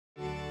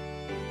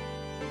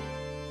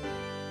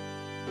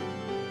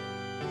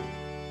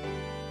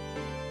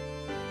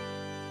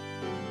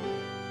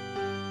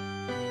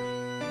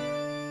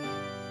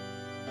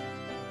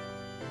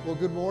Well,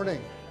 good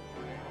morning.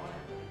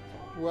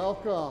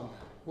 Welcome,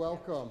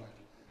 welcome.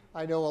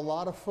 I know a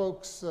lot of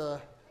folks are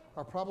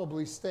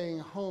probably staying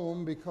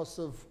home because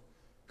of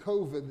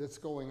COVID that's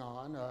going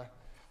on.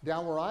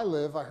 Down where I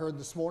live, I heard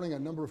this morning a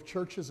number of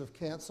churches have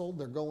canceled.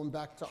 They're going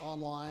back to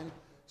online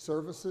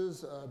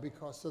services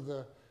because of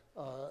the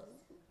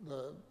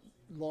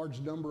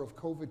large number of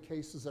COVID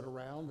cases that are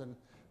around. And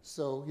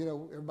so, you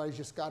know, everybody's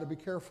just got to be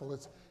careful.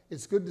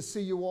 It's good to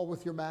see you all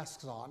with your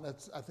masks on.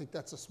 I think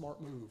that's a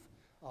smart move.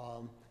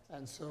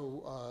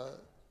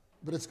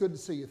 But it's good to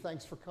see you.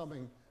 Thanks for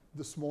coming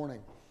this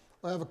morning.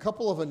 I have a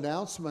couple of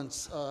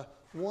announcements.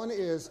 One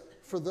is,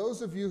 for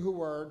those of you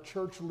who are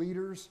church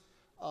leaders,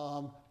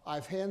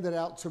 I've handed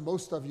out to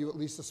most of you, at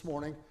least this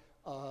morning,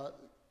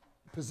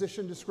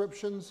 position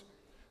descriptions.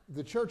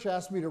 The church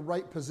asked me to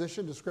write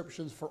position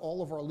descriptions for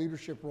all of our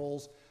leadership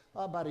roles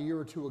about a year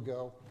or two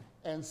ago.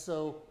 And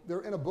so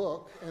they're in a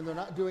book, and they're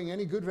not doing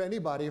any good for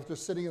anybody if they're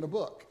sitting in a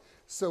book.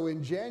 So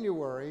in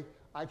January,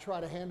 I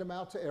try to hand them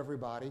out to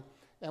everybody.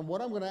 And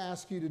what I'm going to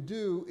ask you to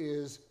do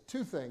is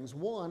two things.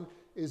 One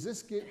is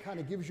this kind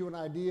of gives you an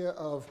idea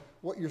of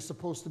what you're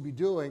supposed to be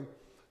doing.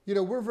 You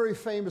know, we're very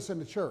famous in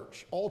the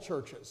church, all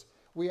churches.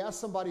 We ask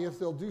somebody if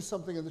they'll do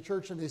something in the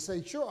church, and they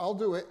say, sure, I'll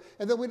do it.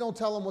 And then we don't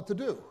tell them what to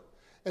do.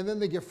 And then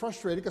they get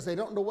frustrated because they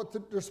don't know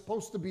what they're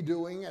supposed to be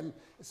doing. And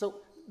so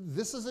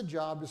this is a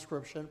job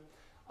description.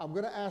 I'm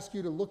going to ask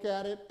you to look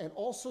at it and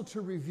also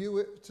to review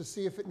it to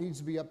see if it needs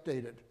to be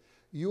updated.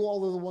 You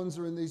all are the ones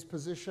who are in these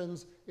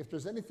positions. If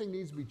there's anything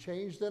needs to be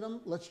changed in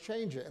them, let's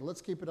change it and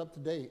let's keep it up to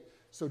date.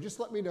 So just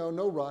let me know,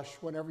 no rush,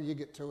 whenever you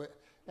get to it.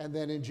 And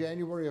then in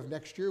January of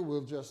next year,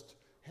 we'll just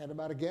hand them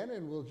out again,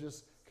 and we'll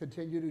just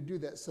continue to do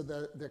that so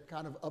that they're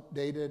kind of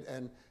updated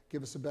and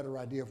give us a better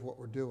idea of what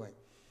we're doing.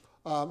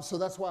 So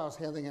that's why I was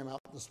handing them out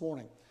this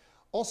morning.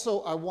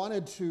 Also, I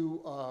wanted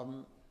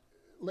to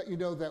let you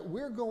know that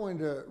we're going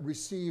to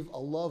receive a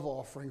love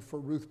offering for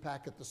Ruth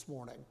Packett this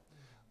morning.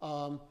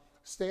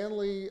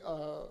 Stanley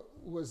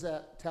was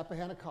at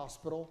Tappahannock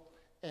Hospital,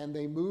 and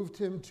they moved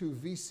him to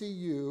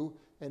VCU,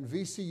 and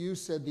VCU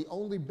said the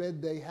only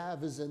bed they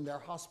have is in their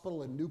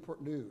hospital in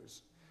Newport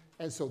News.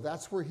 And so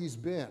that's where he's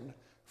been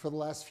for the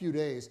last few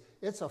days.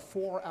 It's a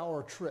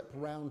 4-hour trip,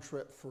 round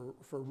trip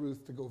for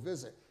Ruth to go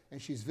visit,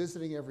 and she's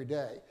visiting every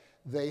day.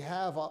 They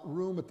have a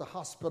room at the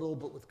hospital,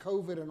 but with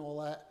COVID and all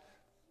that,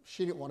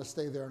 she didn't want to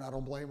stay there, and I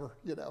don't blame her,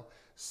 you know.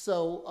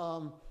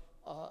 So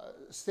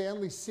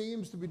Stanley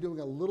seems to be doing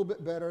a little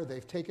bit better.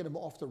 They've taken him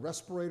off the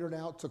respirator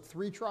now. It took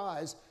 3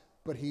 tries,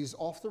 but he's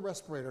off the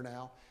respirator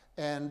now.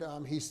 And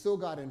he's still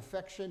got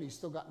infection. He's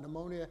still got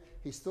pneumonia.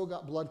 He's still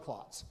got blood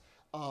clots.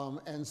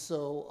 And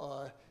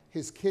so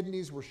his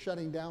kidneys were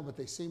shutting down, but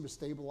they seem to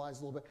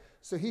stabilize a little bit.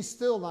 So he's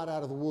still not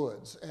out of the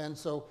woods. And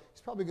so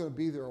he's probably going to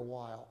be there a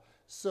while.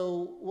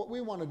 So what we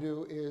want to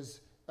do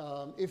is,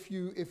 if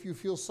you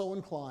feel so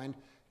inclined,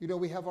 you know,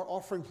 we have our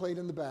offering plate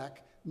in the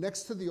back.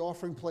 Next to the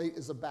offering plate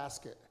is a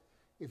basket.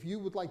 If you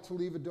would like to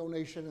leave a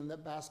donation in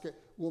that basket,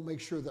 we'll make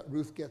sure that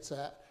Ruth gets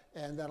that,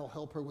 and that'll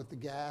help her with the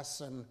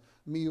gas and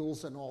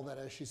meals and all that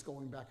as she's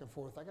going back and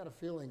forth. I got a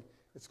feeling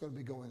it's going to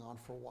be going on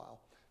for a while.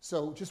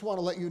 So just want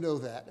to let you know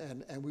that,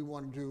 and we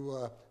wanted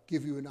to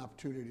give you an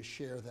opportunity to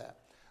share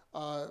that.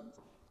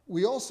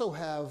 We also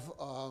have,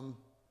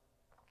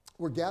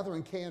 we're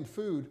gathering canned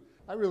food.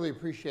 I really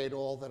appreciate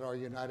all that our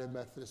United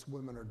Methodist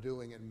women are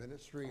doing in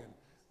ministry and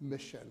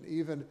mission.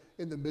 Even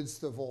in the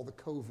midst of all the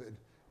COVID,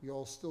 you're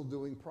all still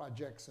doing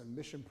projects and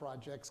mission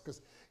projects because,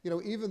 you know,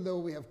 even though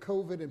we have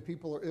COVID and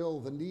people are ill,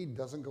 the need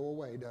doesn't go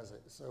away, does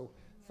it? So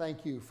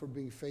thank you for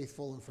being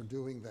faithful and for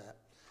doing that.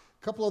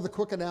 A couple other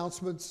quick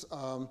announcements.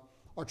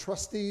 Our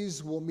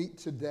trustees will meet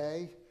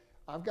today.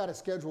 I've got it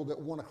scheduled at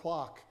 1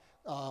 o'clock.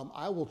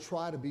 I will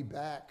try to be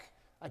back.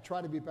 I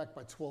try to be back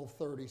by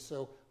 12:30,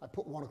 so I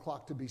put 1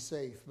 o'clock to be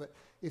safe. But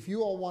if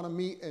you all want to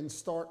meet and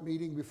start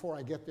meeting before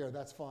I get there,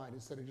 that's fine.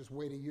 Instead of just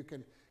waiting, you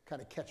can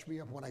kind of catch me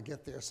up when I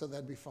get there, so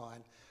that'd be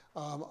fine.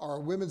 Our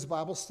women's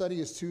Bible study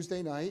is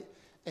Tuesday night,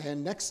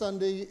 and next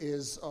Sunday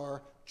is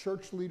our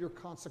church leader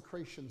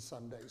consecration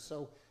Sunday.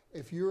 So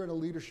if you're in a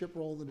leadership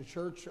role in the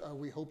church,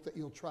 we hope that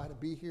you'll try to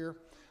be here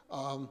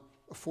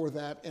for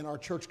that. And our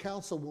church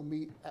council will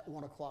meet at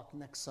 1 o'clock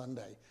next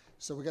Sunday.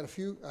 So we got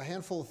a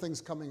handful of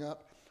things coming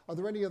up. Are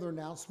there any other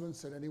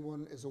announcements that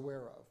anyone is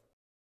aware of?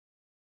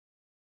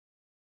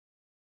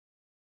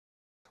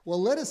 Well,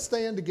 let us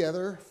stand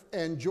together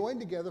and join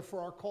together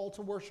for our call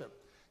to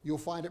worship. You'll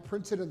find it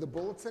printed in the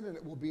bulletin, and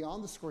it will be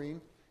on the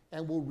screen,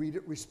 and we'll read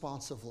it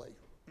responsively.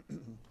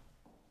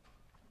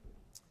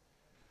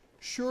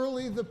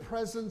 Surely the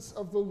presence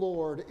of the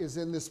Lord is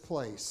in this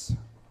place.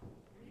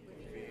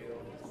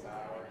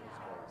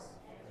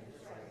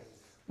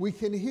 We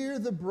can hear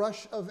the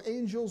brush of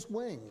angels'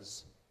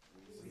 wings.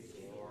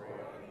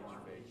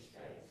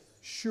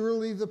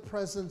 Surely the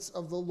presence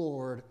of the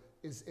Lord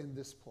is in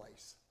this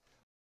place.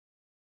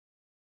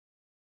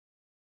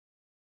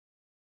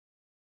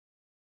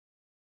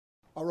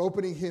 Our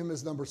opening hymn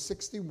is number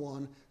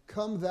 61,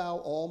 Come Thou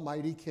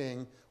Almighty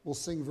King. We'll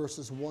sing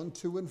verses 1,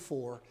 2, and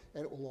 4,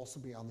 and it will also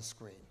be on the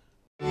screen.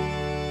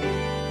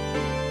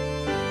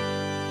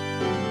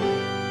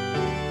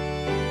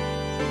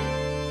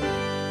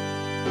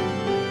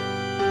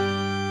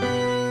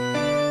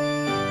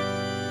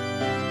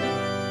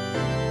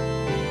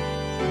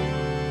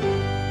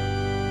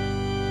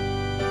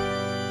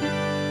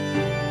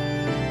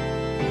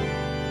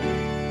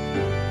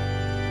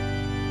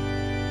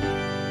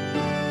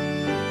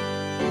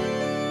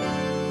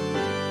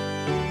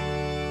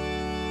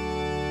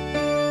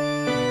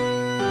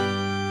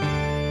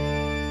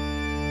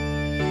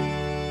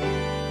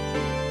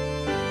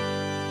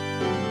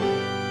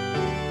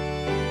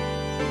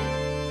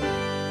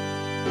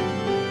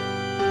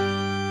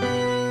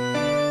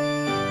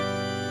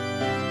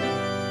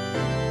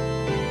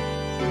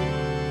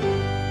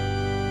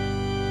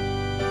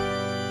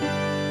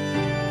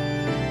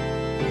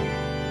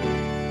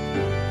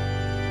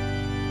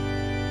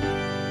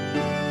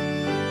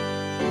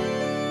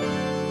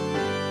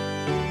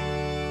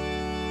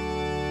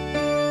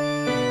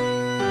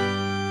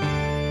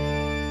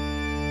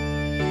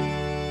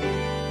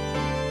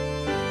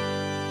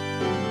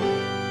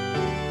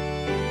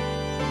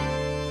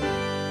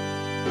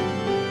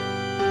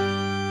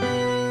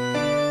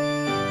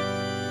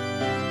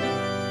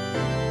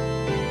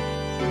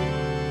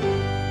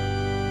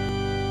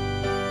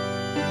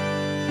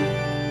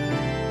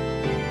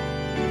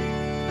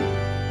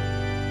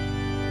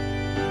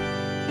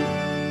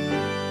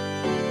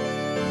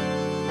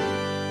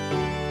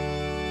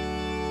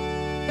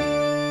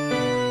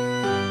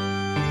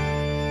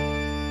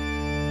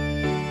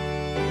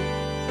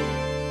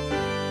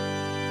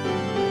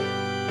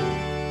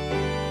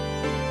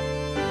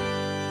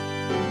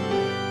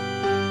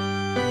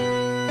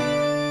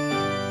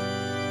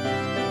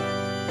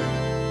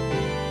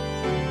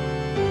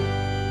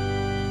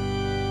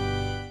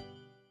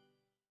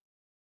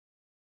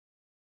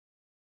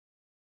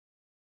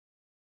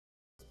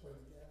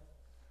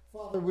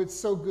 Father, it's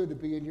so good to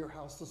be in your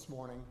house this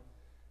morning.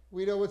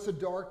 We know it's a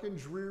dark and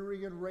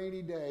dreary and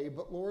rainy day,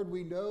 but Lord,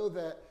 we know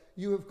that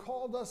you have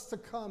called us to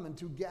come and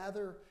to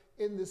gather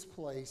in this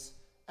place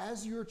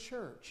as your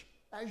church,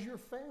 as your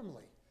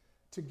family,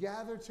 to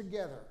gather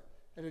together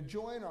and to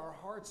join our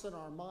hearts and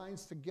our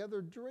minds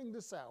together during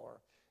this hour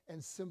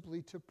and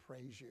simply to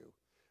praise you.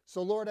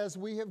 So Lord, as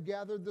we have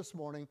gathered this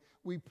morning,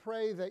 we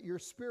pray that your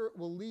Spirit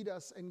will lead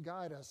us and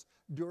guide us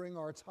during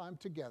our time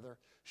together.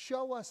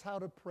 Show us how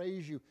to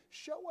praise you.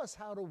 Show us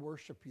how to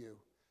worship you.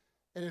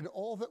 And in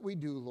all that we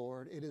do,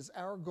 Lord, it is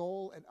our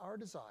goal and our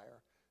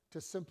desire to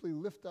simply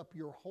lift up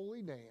your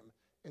holy name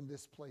in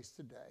this place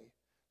today.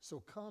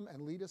 So come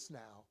and lead us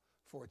now,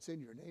 for it's in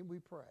your name we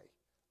pray.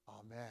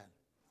 Amen.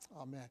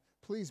 Amen.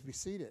 Please be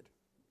seated.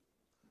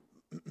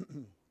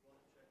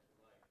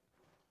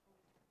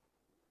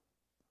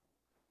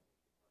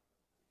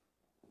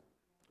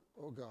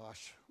 Oh,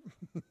 gosh.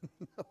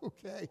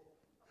 Okay.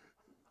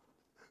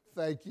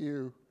 Thank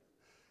you.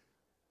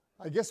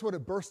 I guess when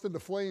it burst into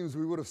flames,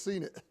 we would have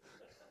seen it.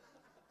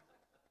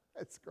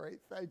 That's great.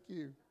 Thank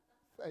you.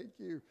 Thank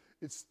you.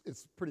 It's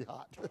pretty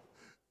hot.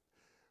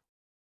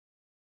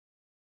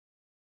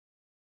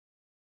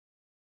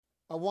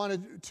 I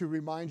wanted to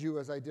remind you,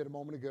 as I did a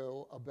moment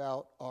ago,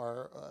 about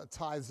our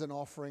tithes and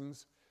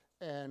offerings,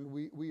 and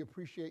we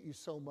appreciate you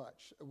so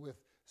much with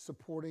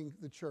supporting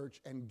the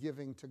church and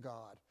giving to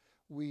God.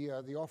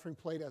 The offering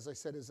plate, as I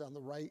said, is on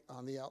the right,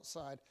 on the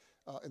outside,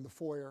 in the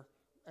foyer,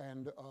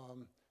 and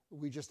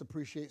we just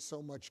appreciate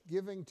so much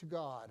giving to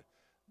God,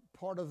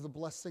 part of the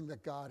blessing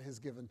that God has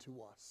given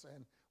to us,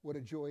 and what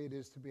a joy it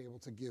is to be able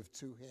to give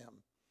to him.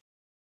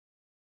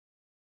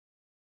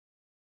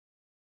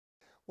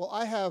 Well,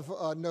 I have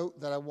a note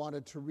that I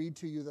wanted to read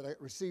to you that I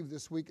received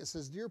this week. It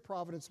says, "Dear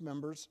Providence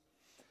members,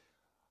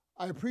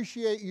 I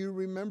appreciate you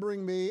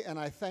remembering me, and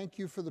I thank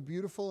you for the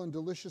beautiful and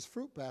delicious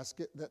fruit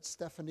basket that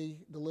Stephanie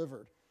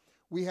delivered.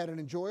 We had an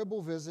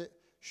enjoyable visit.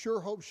 Sure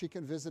hope she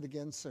can visit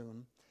again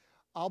soon.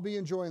 I'll be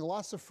enjoying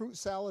lots of fruit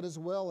salad as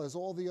well as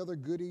all the other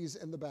goodies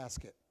in the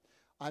basket.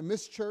 I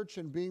miss church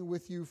and being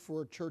with you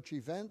for church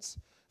events.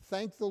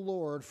 Thank the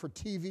Lord for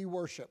TV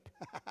worship,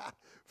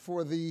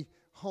 for the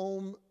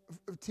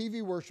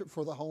TV worship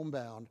for the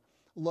homebound.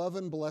 Love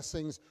and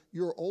blessings,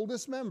 your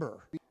oldest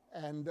member."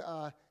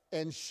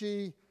 And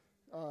she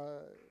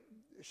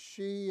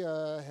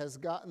has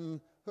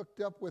gotten hooked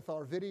up with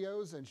our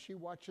videos, and she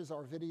watches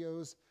our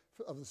videos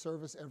of the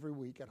service every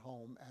week at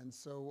home. And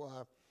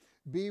so,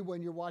 B,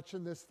 when you're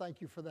watching this, thank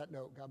you for that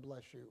note. God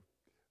bless you.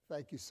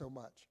 Thank you so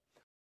much.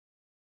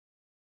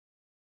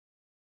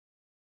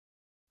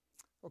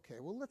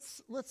 Okay, well,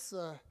 let's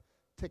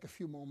take a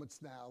few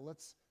moments now.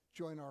 Let's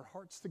join our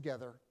hearts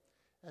together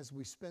as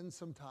we spend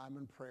some time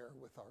in prayer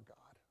with our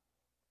God.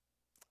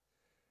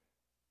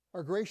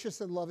 Our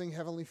gracious and loving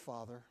Heavenly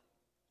Father,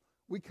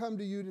 we come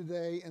to you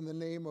today in the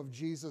name of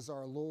Jesus,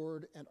 our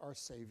Lord and our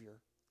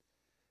Savior.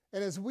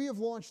 And as we have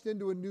launched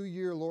into a new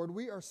year, Lord,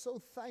 we are so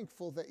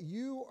thankful that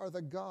you are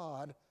the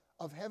God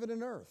of heaven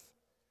and earth,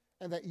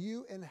 and that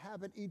you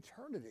inhabit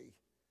eternity,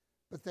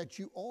 but that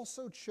you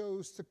also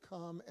chose to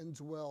come and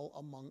dwell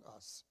among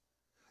us.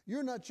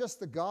 You're not just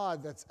the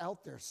God that's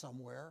out there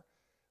somewhere,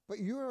 but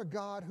you are a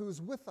God who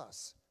is with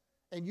us,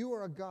 and you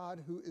are a God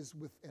who is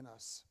within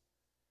us.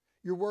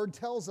 Your word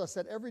tells us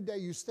that every day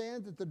you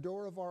stand at the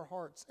door of our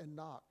hearts and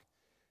knock.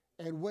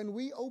 And when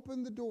we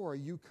open the door,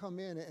 you come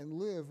in and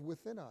live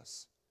within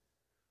us.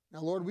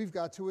 Now, Lord, we've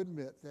got to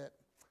admit that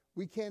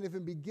we can't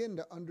even begin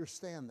to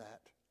understand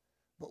that.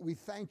 But we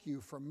thank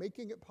you for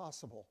making it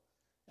possible,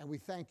 and we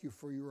thank you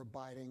for your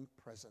abiding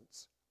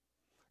presence.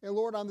 And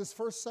Lord, on this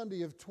first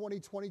Sunday of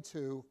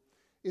 2022,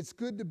 it's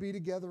good to be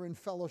together in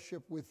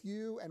fellowship with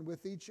you and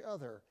with each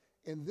other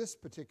in this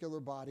particular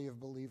body of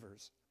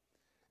believers.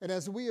 And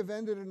as we have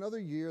ended another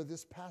year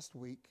this past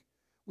week,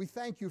 we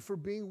thank you for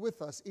being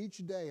with us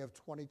each day of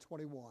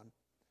 2021.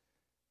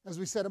 As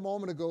we said a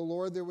moment ago,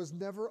 Lord, there was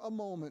never a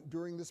moment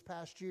during this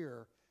past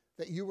year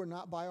that you were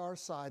not by our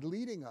side,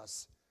 leading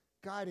us,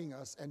 guiding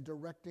us, and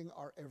directing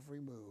our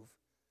every move.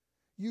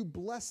 You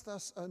blessed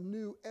us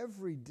anew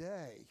every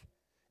day,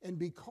 and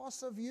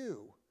because of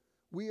you,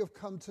 we have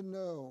come to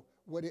know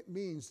what it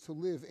means to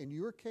live in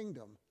your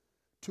kingdom,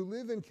 to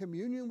live in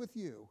communion with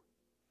you,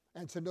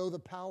 and to know the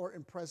power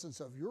and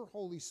presence of your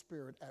Holy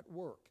Spirit at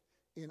work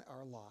in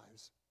our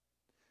lives.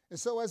 And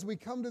so as we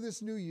come to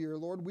this new year,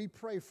 Lord, we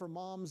pray for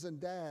moms and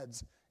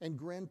dads and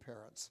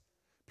grandparents.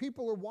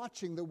 People are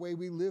watching the way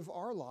we live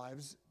our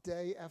lives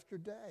day after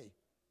day.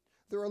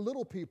 There are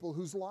little people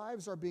whose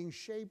lives are being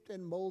shaped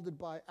and molded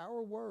by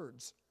our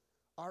words,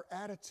 our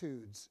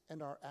attitudes,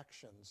 and our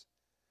actions.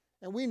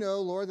 And we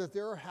know, Lord, that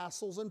there are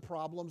hassles and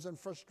problems and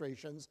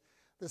frustrations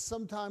that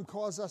sometimes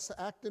cause us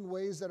to act in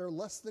ways that are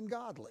less than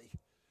godly.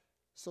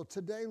 So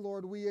today,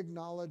 Lord, we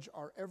acknowledge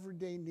our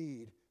everyday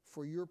need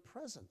for your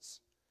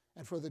presence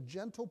and for the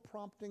gentle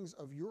promptings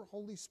of your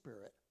Holy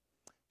Spirit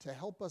to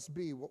help us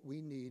be what we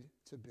need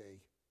to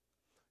be.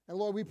 And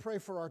Lord, we pray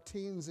for our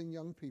teens and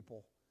young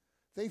people.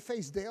 They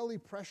face daily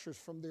pressures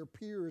from their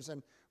peers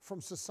and from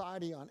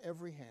society on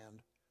every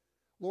hand.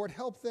 Lord,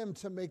 help them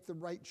to make the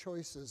right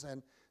choices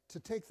and to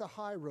take the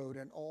high road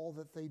in all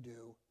that they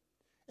do.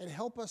 And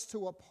help us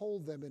to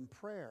uphold them in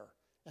prayer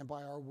and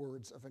by our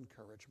words of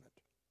encouragement.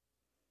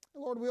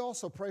 And Lord, we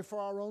also pray for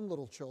our own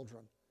little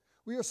children.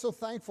 We are so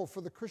thankful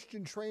for the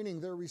Christian training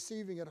they're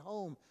receiving at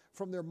home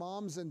from their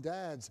moms and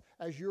dads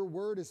as your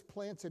word is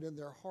planted in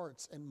their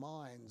hearts and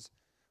minds.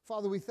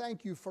 Father, we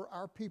thank you for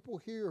our people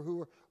here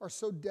who are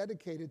so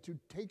dedicated to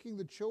taking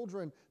the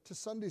children to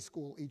Sunday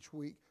school each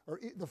week,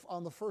 or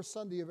on the first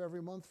Sunday of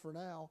every month for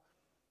now.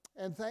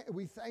 And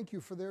we thank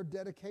you for their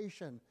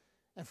dedication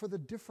and for the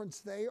difference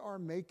they are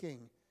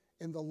making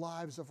in the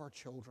lives of our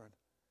children.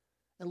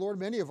 And Lord,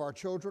 many of our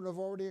children have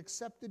already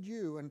accepted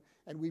you,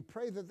 and we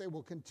pray that they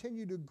will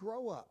continue to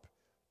grow up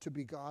to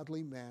be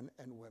godly men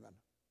and women.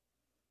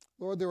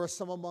 Lord, there are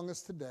some among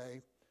us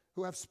today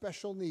who have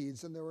special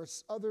needs, and there are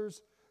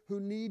others who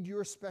need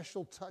your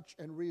special touch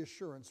and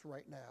reassurance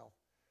right now.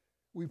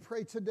 We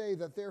pray today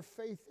that their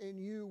faith in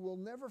you will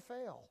never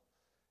fail,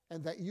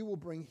 and that you will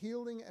bring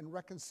healing and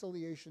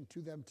reconciliation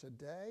to them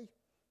today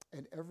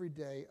and every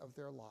day of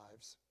their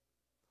lives.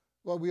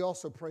 Lord, we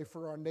also pray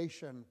for our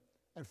nation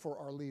and for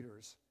our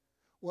leaders.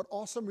 What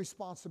awesome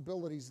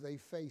responsibilities they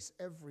face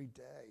every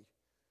day.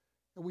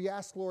 And we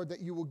ask, Lord,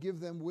 that you will give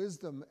them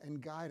wisdom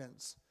and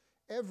guidance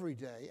every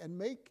day, and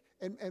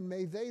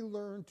may they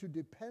learn to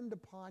depend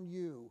upon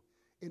you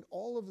in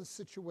all of the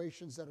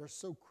situations that are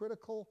so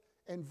critical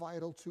and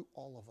vital to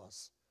all of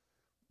us.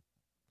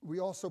 We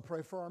also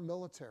pray for our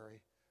military,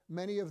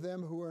 many of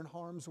them who are in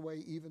harm's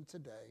way even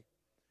today.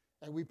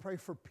 And we pray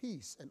for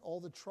peace in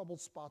all the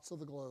troubled spots of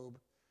the globe,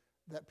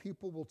 that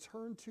people will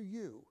turn to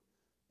you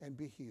and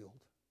be healed.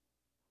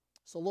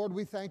 So Lord,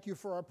 we thank you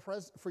for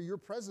your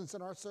presence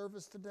in our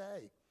service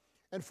today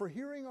and for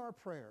hearing our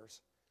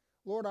prayers.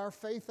 Lord, our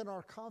faith and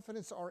our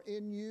confidence are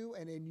in you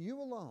and in you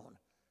alone,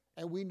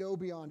 and we know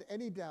beyond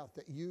any doubt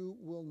that you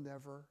will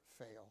never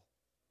fail.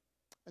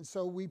 And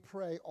so we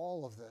pray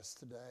all of this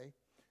today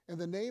in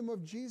the name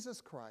of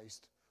Jesus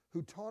Christ,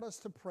 who taught us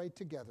to pray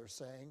together,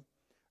 saying,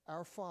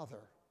 Our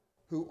Father,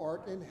 who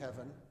art in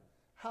heaven,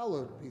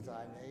 hallowed be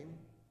thy name.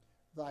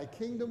 Thy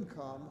kingdom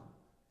come,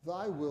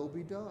 thy will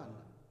be done,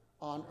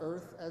 on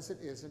earth as it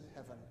is in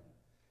heaven.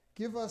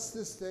 Give us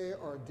this day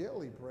our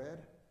daily bread,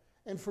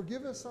 and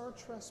forgive us our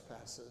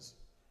trespasses,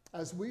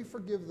 as we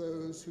forgive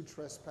those who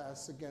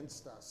trespass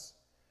against us.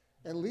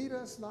 And lead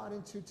us not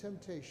into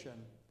temptation,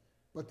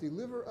 but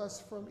deliver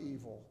us from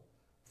evil.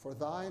 For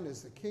thine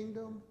is the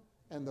kingdom,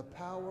 and the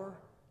power,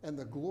 and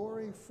the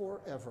glory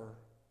forever.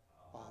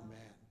 Amen.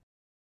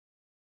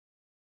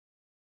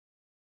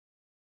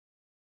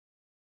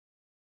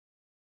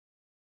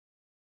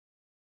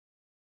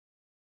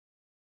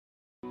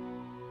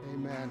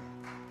 Amen.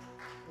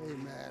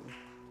 Amen.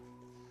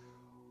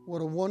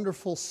 What a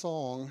wonderful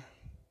song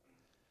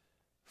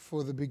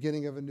for the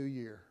beginning of a new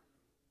year.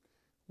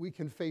 We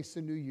can face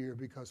a new year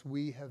because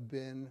we have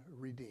been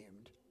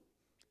redeemed.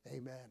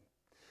 Amen.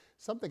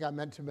 Something I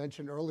meant to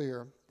mention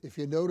earlier, if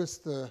you notice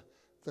the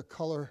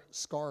color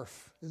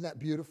scarf, isn't that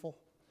beautiful?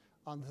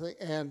 On the thing,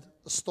 and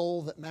the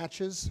stole that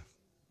matches,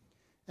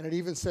 and it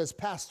even says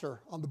pastor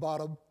on the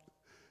bottom,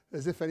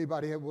 as if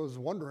anybody was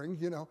wondering,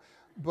 you know.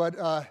 But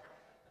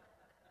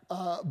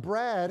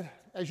Brad,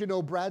 as you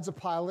know, Brad's a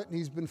pilot, and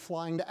he's been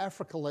flying to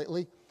Africa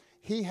lately.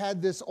 He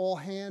had this all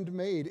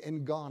handmade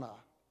in Ghana.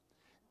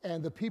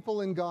 And the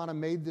people in Ghana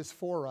made this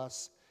for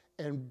us,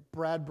 and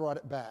Brad brought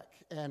it back.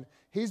 And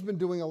he's been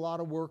doing a lot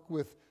of work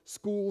with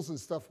schools and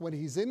stuff when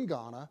he's in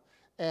Ghana.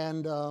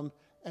 And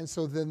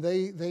so then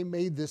they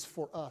made this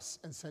for us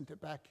and sent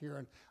it back here.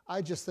 And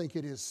I just think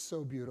it is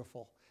so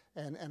beautiful.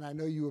 And I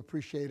know you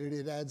appreciate it.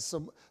 It adds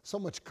so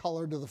much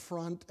color to the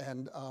front.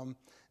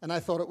 And I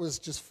thought it was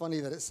just funny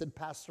that it said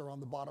pastor on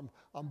the bottom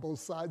on both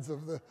sides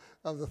of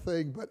the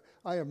thing. But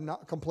I am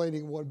not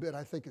complaining one bit.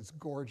 I think it's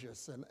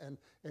gorgeous. And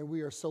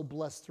we are so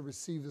blessed to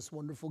receive this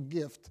wonderful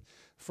gift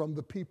from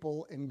the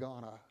people in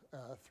Ghana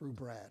through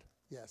Brad.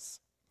 Yes.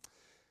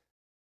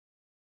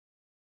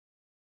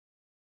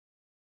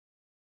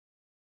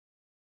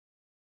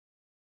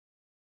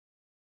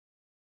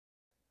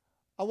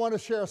 I want to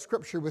share a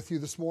scripture with you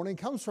this morning. It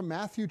comes from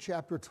Matthew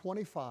chapter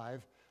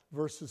 25,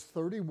 verses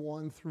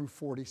 31 through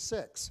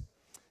 46.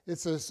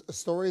 It's a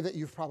story that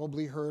you've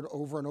probably heard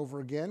over and over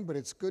again, but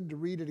it's good to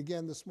read it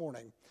again this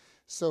morning.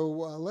 So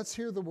let's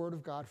hear the word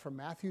of God from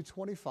Matthew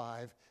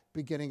 25,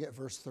 beginning at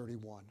verse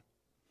 31.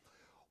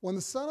 When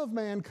the Son of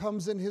Man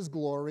comes in his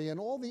glory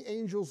and all the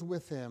angels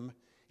with him,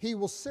 he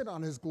will sit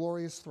on his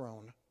glorious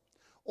throne.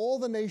 All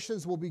the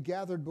nations will be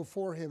gathered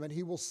before him, and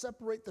he will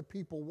separate the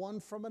people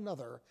one from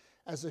another,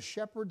 as a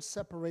shepherd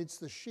separates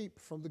the sheep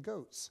from the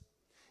goats.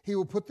 He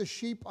will put the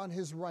sheep on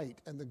his right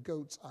and the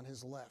goats on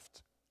his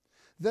left.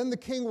 Then the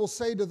king will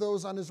say to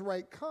those on his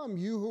right, Come,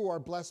 you who are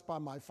blessed by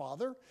my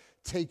Father,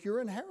 take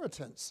your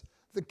inheritance,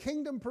 the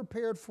kingdom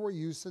prepared for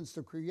you since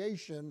the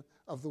creation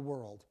of the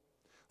world.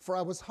 For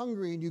I was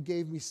hungry, and you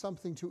gave me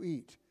something to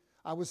eat.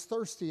 I was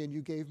thirsty, and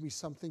you gave me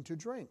something to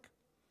drink.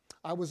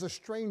 I was a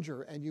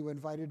stranger, and you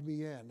invited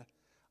me in.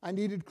 I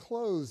needed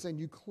clothes, and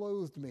you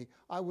clothed me.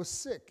 I was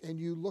sick, and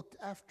you looked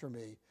after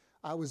me.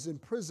 I was in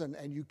prison,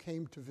 and you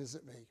came to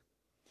visit me.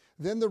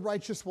 Then the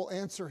righteous will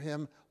answer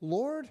him,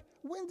 Lord,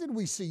 when did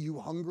we see you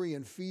hungry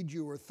and feed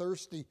you, or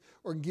thirsty,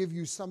 or give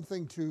you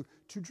something to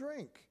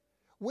drink?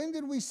 When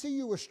did we see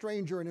you a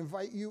stranger and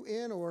invite you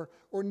in, or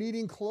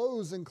needing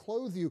clothes and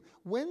clothe you?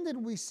 When did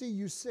we see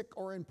you sick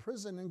or in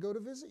prison and go to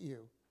visit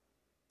you?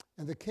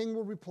 And the king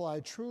will reply,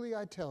 truly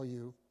I tell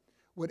you,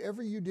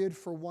 whatever you did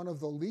for one of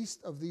the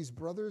least of these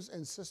brothers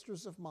and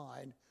sisters of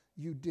mine,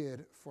 you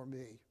did for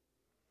me.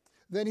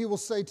 Then he will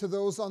say to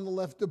those on the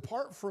left,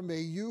 depart from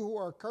me, you who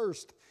are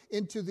cursed,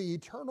 into the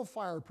eternal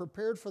fire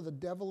prepared for the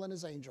devil and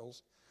his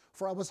angels.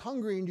 For I was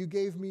hungry, and you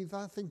gave me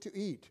nothing to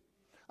eat.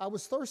 I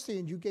was thirsty,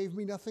 and you gave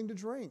me nothing to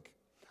drink.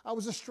 I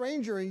was a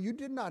stranger, and you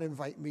did not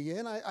invite me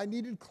in. I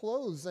needed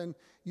clothes, and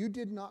you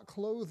did not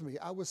clothe me.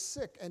 I was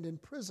sick and in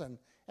prison,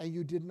 and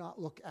you did not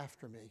look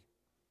after me.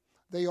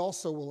 They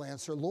also will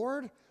answer,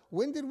 Lord,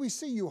 when did we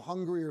see you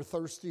hungry or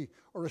thirsty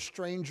or a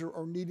stranger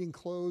or needing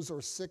clothes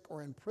or sick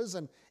or in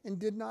prison and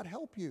did not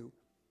help you?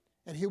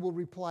 And he will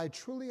reply,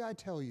 truly I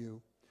tell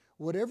you,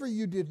 whatever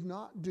you did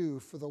not do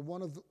for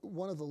one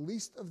of the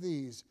least of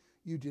these,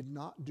 you did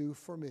not do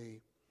for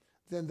me.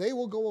 Then they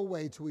will go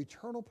away to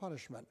eternal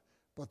punishment,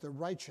 but the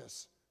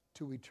righteous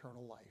to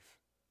eternal life.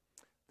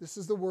 This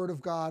is the word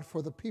of God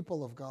for the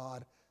people of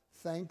God.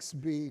 Thanks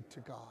be to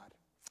God.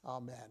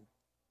 Amen.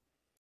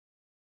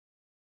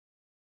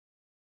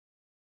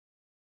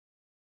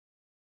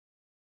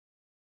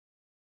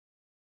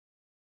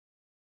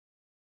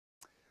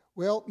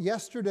 Well,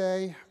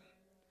 yesterday,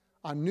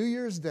 on New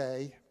Year's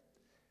Day,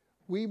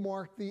 we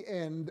marked the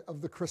end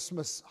of the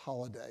Christmas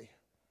holiday.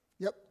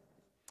 Yep,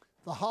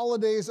 the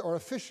holidays are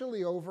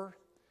officially over,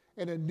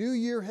 and a new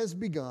year has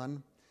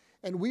begun,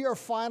 and we are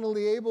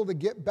finally able to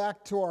get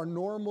back to our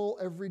normal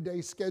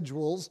everyday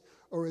schedules,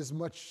 or as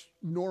much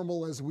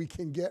normal as we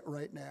can get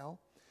right now.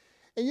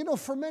 And you know,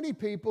 for many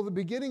people, the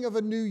beginning of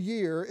a new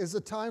year is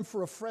a time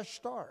for a fresh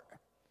start.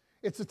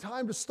 It's a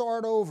time to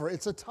start over.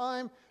 It's a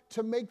time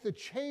to make the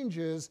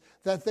changes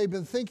that they've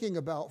been thinking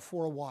about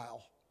for a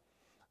while.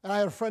 And I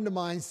had a friend of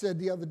mine said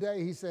the other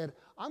day, he said,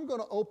 I'm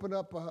going to open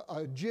up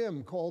a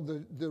gym called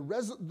the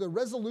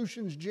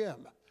Resolutions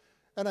Gym.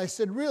 And I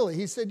said, really?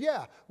 He said,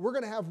 yeah, we're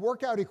going to have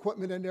workout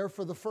equipment in there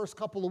for the first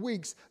couple of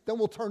weeks, then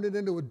we'll turn it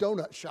into a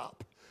donut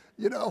shop,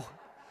 you know?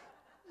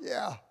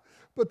 Yeah.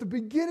 But the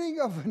beginning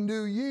of a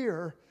new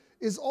year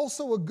is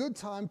also a good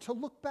time to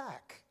look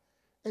back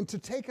and to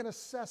take an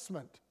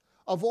assessment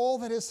of all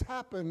that has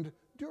happened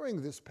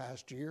during this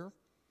past year,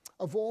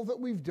 of all that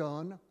we've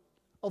done,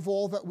 of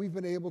all that we've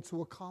been able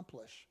to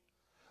accomplish.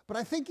 But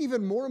I think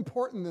even more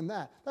important than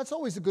that, that's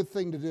always a good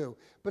thing to do,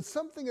 but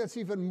something that's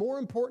even more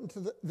important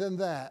than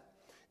that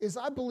is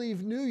I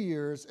believe New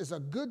Year's is a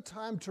good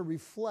time to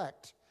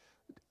reflect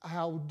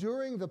how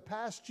during the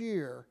past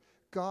year,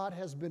 God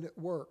has been at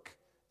work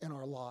in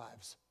our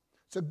lives.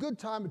 It's a good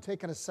time to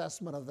take an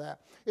assessment of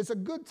that. It's a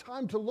good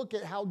time to look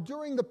at how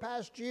during the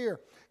past year,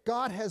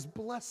 God has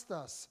blessed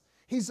us.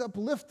 He's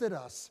uplifted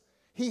us.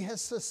 He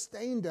has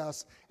sustained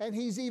us. And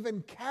He's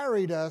even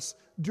carried us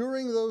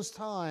during those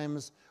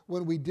times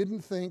when we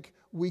didn't think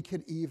we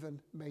could even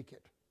make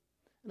it.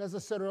 And as I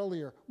said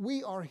earlier,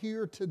 we are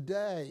here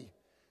today,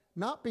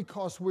 not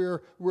because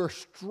we're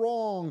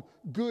strong,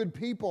 good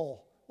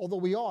people, although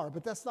we are,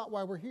 but that's not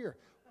why we're here.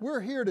 We're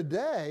here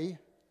today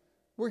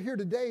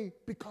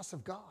because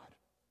of God.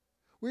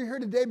 We're here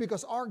today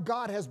because our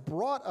God has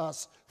brought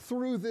us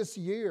through this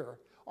year.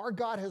 Our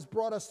God has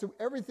brought us through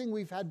everything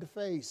we've had to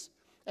face.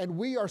 And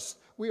we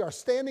are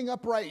standing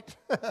upright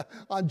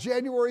on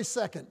January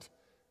 2nd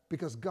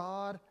because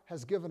God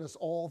has given us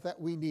all that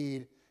we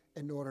need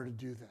in order to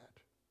do that.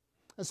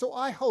 And so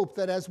I hope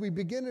that as we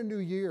begin a new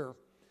year,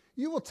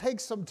 you will take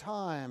some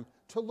time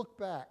to look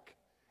back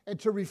and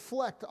to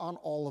reflect on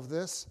all of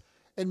this.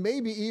 And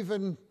maybe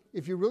even,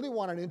 if you really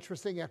want an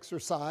interesting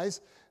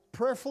exercise,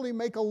 prayerfully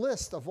make a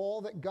list of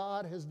all that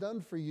God has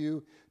done for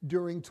you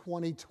during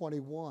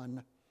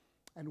 2021.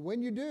 And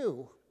when you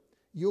do,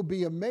 you'll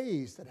be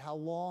amazed at how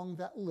long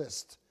that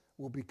list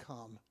will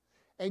become.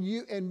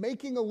 And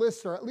making a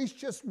list, or at least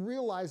just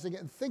realizing it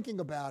and thinking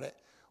about it,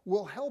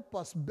 will help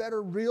us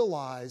better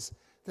realize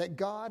that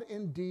God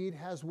indeed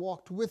has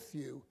walked with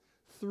you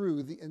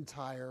through the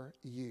entire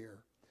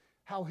year.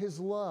 How His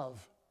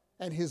love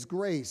and His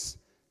grace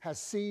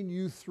has seen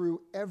you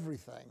through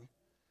everything.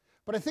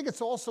 But I think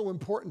it's also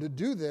important to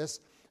do this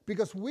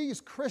because we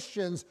as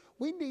Christians,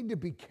 we need to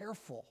be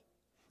careful.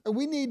 And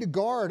we need to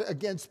guard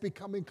against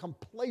becoming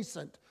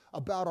complacent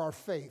about our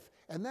faith.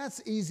 And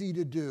that's easy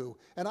to do.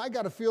 And I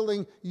got a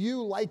feeling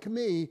you, like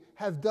me,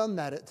 have done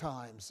that at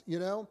times, you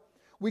know?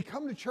 We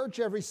come to church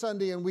every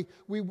Sunday and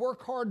we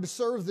work hard to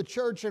serve the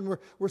church, and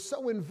we're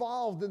so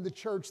involved in the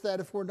church that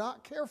if we're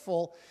not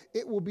careful,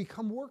 it will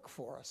become work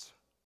for us.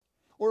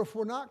 Or if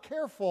we're not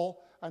careful,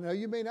 I know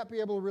you may not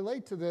be able to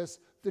relate to this,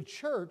 the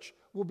church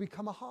will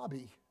become a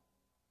hobby.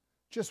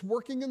 Just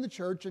working in the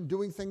church and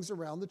doing things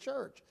around the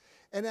church.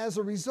 And as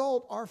a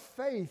result, our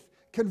faith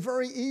can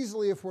very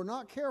easily, if we're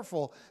not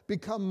careful,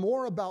 become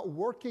more about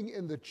working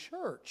in the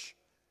church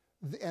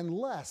and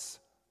less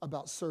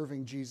about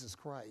serving Jesus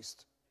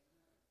Christ.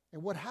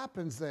 And what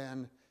happens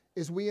then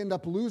is we end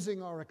up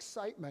losing our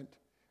excitement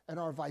and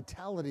our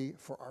vitality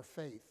for our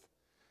faith.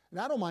 And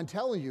I don't mind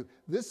telling you,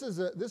 this is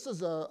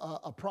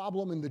a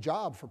problem in the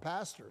job for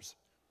pastors.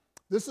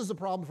 This is a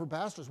problem for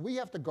pastors. We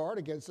have to guard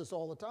against this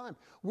all the time.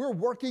 We're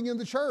working in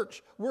the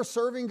church. We're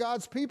serving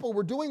God's people.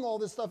 We're doing all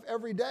this stuff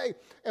every day.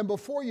 And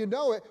before you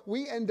know it,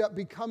 we end up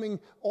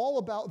becoming all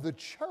about the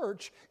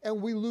church,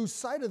 and we lose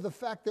sight of the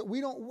fact that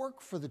we don't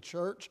work for the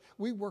church.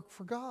 We work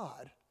for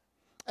God.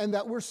 And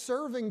that we're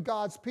serving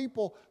God's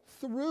people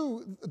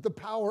through the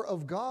power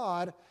of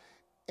God.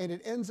 And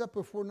it ends up,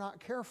 if we're not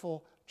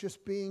careful,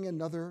 just being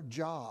another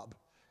job.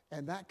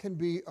 And that can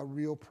be a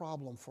real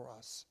problem for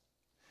us.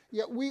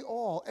 Yet we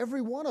all,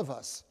 every one of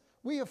us,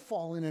 we have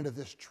fallen into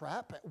this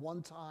trap at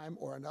one time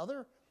or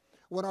another.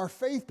 When our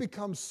faith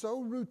becomes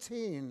so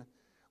routine,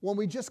 when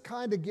we just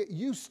kind of get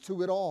used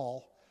to it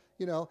all,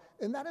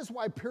 and that is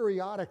why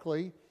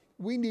periodically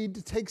we need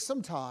to take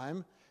some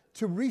time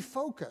to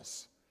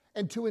refocus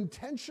and to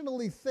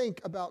intentionally think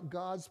about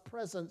God's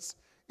presence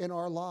in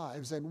our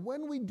lives. And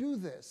when we do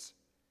this,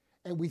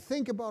 and we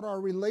think about our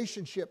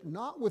relationship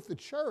not with the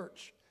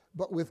church,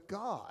 but with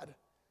God,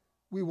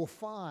 we will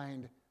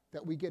find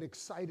that we get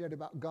excited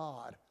about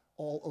God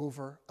all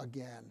over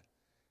again.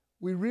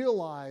 We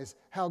realize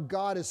how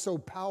God is so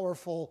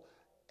powerful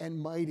and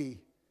mighty,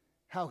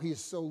 how He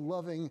is so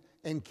loving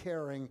and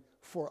caring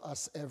for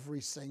us every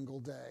single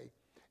day.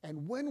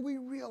 And when we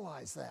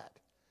realize that,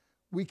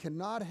 we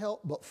cannot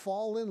help but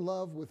fall in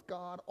love with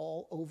God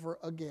all over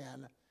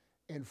again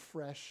in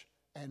fresh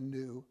and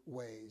new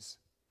ways.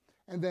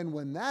 And then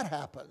when that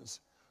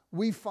happens,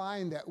 we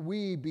find that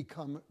we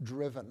become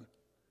driven.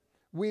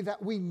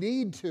 That we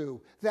need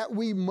to, that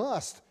we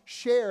must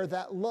share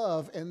that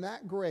love and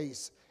that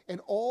grace and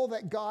all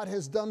that God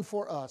has done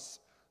for us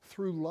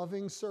through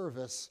loving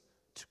service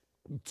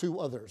to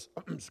others.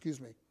 Excuse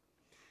me.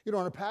 In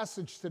our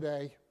passage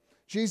today,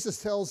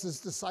 Jesus tells His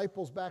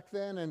disciples back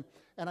then, and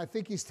I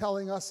think He's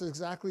telling us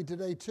exactly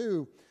today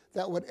too,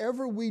 that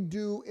whatever we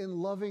do in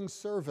loving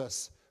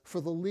service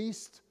for the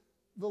least,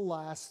 the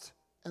last,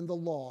 and the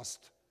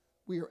lost,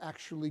 we are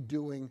actually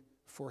doing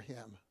for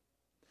Him.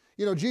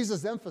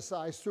 Jesus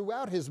emphasized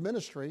throughout His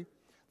ministry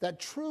that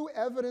true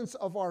evidence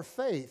of our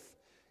faith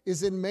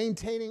is in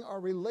maintaining our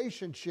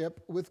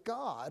relationship with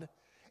God,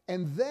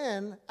 and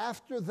then,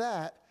 after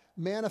that,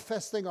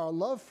 manifesting our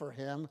love for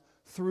Him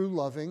through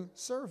loving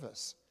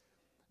service.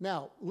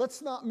 Now,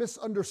 let's not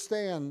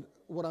misunderstand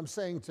what I'm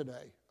saying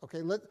today,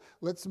 okay?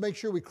 Let's make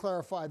sure we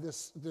clarify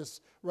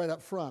this right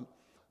up front.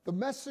 The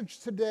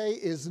message today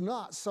is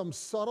not some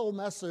subtle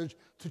message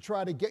to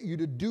try to get you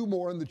to do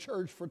more in the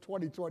church for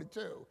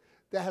 2022.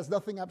 That has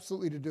nothing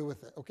absolutely to do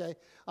with it, okay?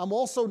 I'm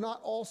also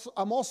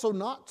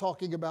not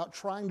talking about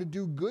trying to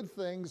do good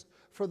things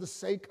for the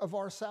sake of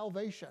our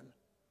salvation.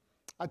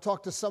 I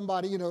talked to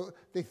somebody,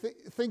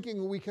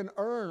 thinking we can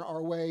earn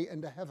our way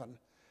into heaven.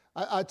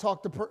 I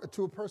talked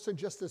to a person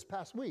just this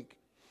past week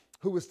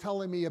who was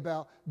telling me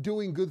about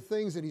doing good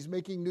things, and he's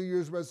making New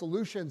Year's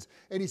resolutions.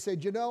 And he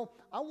said,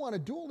 I want to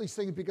do all these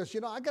things because,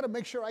 I got to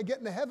make sure I get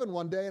into heaven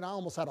one day, and I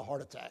almost had a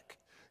heart attack,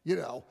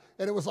 And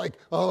it was like,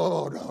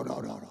 oh,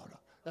 no.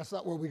 That's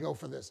not where we go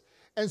for this.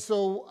 And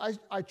so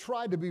I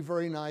tried to be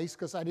very nice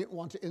because I didn't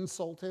want to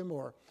insult him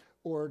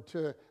or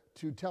to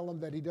tell him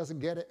that he doesn't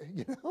get it.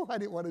 I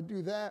didn't want to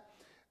do that.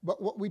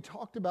 But what we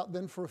talked about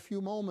then for a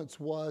few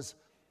moments was,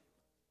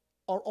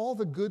 are all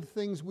the good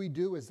things we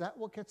do, is that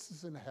what gets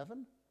us into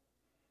heaven?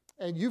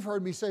 And you've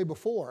heard me say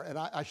before, and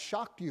I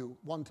shocked you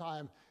one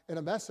time in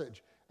a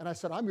message, and I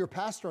said, I'm your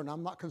pastor, and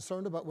I'm not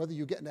concerned about whether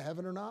you get into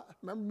heaven or not.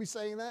 Remember me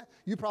saying that?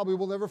 You probably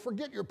will never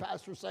forget your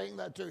pastor saying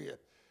that to you.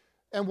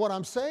 And what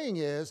I'm saying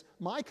is,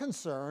 my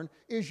concern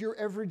is your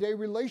everyday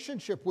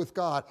relationship with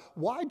God.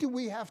 Why do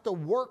we have to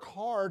work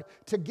hard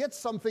to get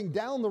something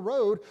down the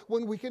road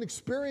when we can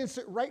experience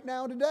it right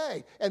now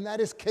today? And that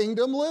is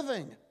kingdom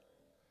living.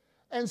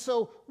 And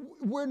so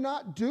we're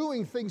not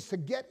doing things to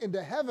get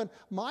into heaven.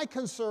 My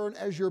concern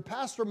as your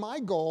pastor, my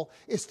goal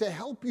is to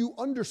help you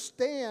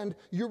understand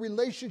your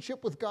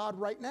relationship with God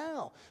right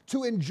now,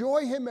 to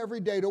enjoy Him every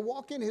day, to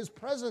walk in His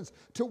presence,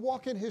 to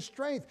walk in His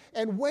strength.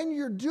 And when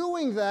you're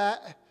doing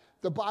that,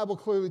 the Bible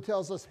clearly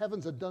tells us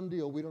heaven's a done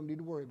deal. We don't need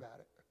to worry about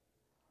it.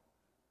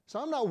 So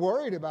I'm not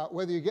worried about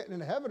whether you're getting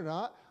into heaven or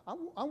not.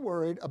 I'm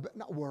worried,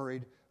 not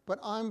worried, but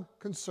I'm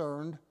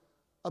concerned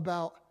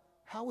about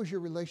how is your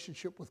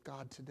relationship with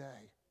God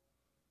today?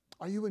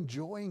 Are you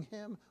enjoying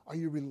Him? Are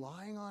you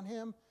relying on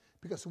Him?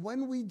 Because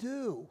when we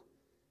do,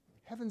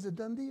 heaven's a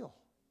done deal.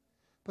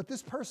 But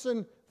this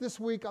person this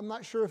week, I'm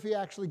not sure if he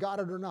actually got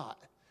it or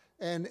not.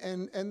 And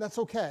that's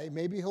okay.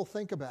 Maybe he'll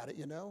think about it,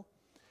 And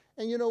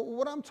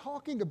what I'm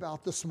talking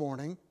about this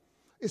morning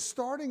is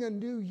starting a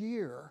new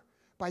year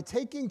by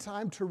taking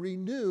time to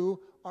renew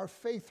our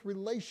faith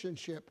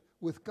relationship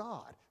with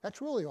God.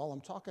 That's really all I'm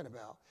talking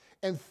about.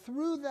 And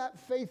through that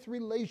faith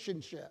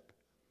relationship,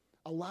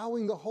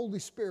 allowing the Holy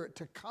Spirit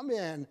to come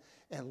in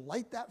and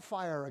light that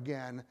fire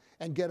again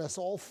and get us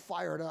all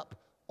fired up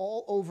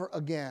all over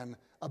again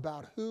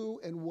about who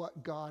and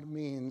what God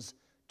means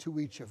to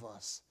each of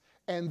us.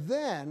 And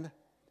then,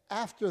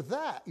 after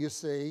that, you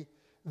see,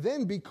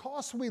 then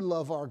because we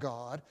love our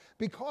God,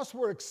 because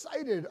we're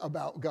excited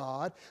about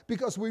God,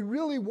 because we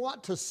really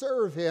want to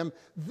serve Him,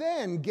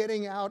 then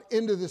getting out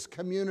into this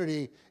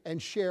community and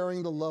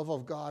sharing the love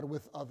of God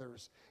with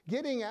others.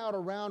 Getting out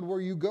around where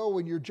you go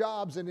in your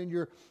jobs and in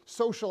your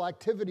social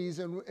activities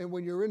and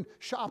when you're in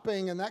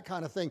shopping and that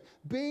kind of thing.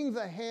 Being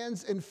the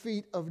hands and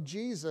feet of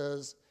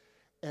Jesus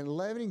and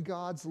letting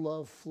God's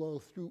love flow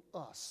through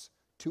us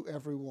to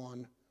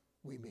everyone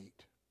we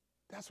meet.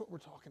 That's what we're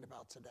talking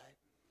about today.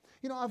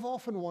 You know, I've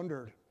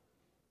wondered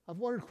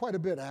quite a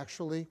bit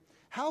actually,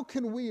 how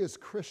can we as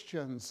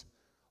Christians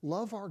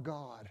love our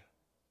God?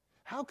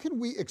 How can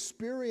we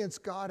experience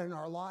God in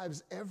our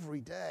lives every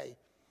day?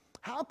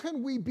 How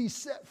can we be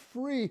set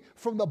free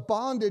from the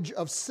bondage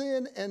of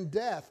sin and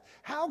death?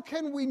 How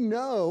can we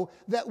know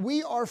that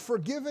we are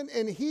forgiven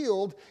and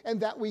healed and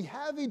that we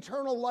have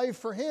eternal life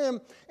for Him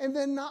and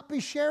then not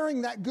be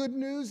sharing that good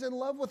news and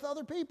love with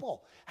other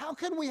people? How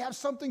can we have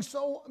something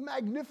so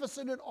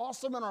magnificent and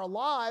awesome in our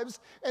lives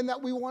and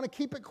that we want to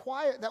keep it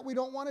quiet, that we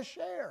don't want to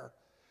share?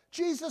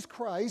 Jesus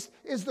Christ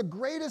is the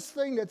greatest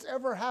thing that's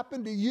ever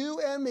happened to you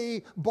and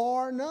me,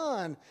 bar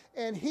none.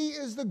 And He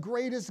is the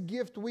greatest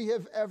gift we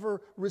have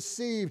ever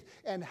received.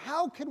 And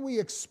how can we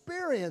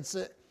experience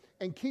it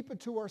and keep it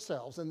to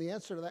ourselves? And the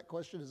answer to that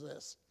question is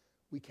this: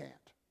 we can't.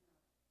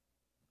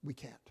 We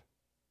can't.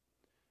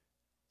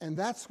 And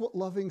that's what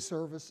loving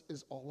service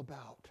is all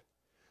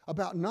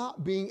about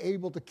not being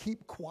able to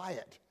keep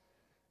quiet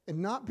and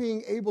not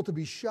being able to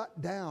be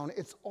shut down.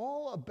 It's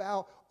all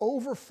about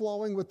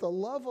overflowing with the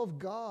love of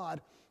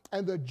God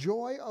and the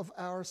joy of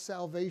our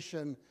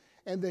salvation,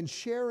 and then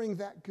sharing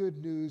that good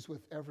news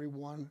with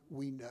everyone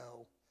we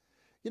know.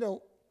 You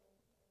know,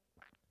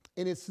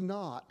 and it's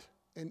not,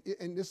 and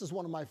this is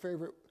one of my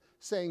favorite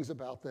sayings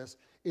about this,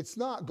 it's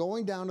not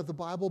going down to the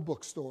Bible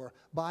bookstore,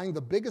 buying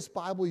the biggest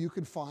Bible you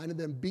can find, and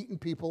then beating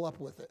people up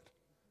with it.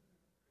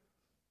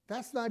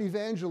 That's not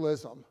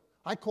evangelism.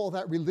 I call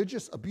that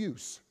religious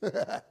abuse.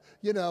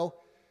 You know,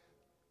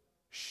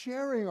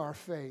 sharing our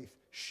faith,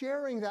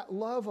 sharing that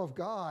love of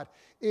God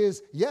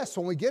is, yes,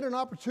 when we get an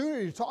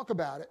opportunity to talk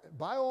about it,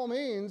 by all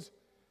means,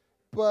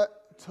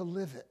 but to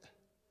live it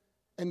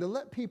and to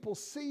let people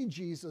see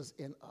Jesus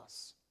in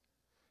us.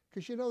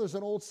 Because, you know, there's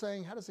an old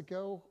saying, how does it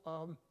go?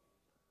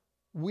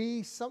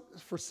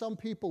 For some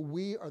people,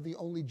 we are the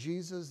only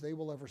Jesus they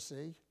will ever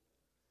see,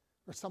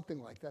 or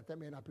something like that. That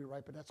may not be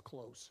right, but that's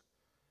close.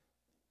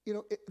 You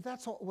know,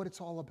 that's what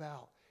it's all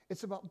about.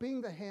 It's about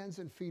being the hands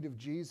and feet of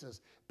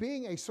Jesus,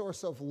 being a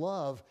source of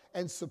love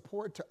and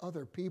support to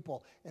other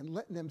people and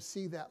letting them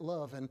see that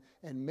love. And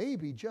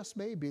maybe, just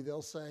maybe,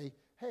 they'll say,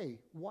 hey,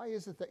 why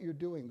is it that you're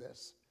doing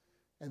this?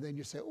 And then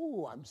you say,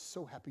 oh, I'm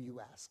so happy you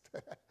asked.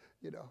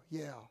 You know,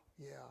 yeah.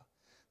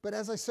 But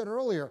as I said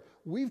earlier,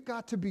 we've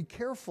got to be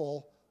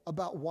careful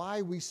about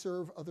why we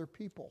serve other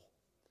people.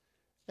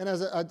 And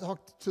as I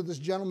talked to this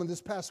gentleman this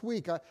past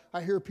week,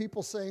 I hear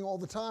people saying all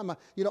the time,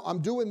 you know, I'm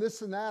doing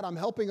this and that, I'm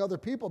helping other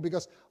people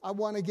because I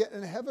want to get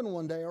in heaven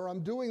one day, or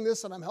I'm doing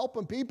this and I'm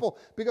helping people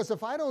because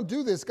if I don't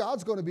do this,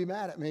 God's going to be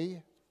mad at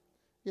me,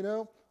 you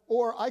know,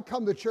 or I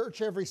come to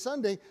church every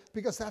Sunday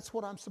because that's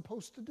what I'm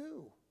supposed to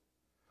do.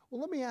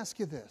 Well, let me ask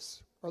you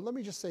this, or let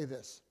me just say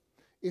this.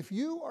 If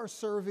you are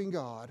serving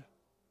God,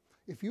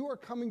 if you are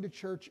coming to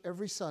church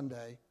every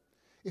Sunday,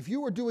 if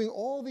you are doing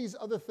all these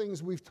other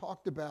things we've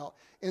talked about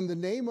in the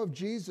name of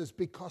Jesus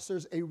because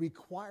there's a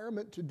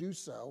requirement to do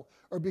so,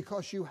 or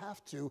because you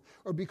have to,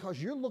 or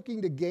because you're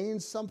looking to gain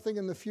something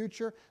in the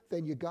future,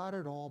 then you got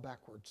it all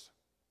backwards.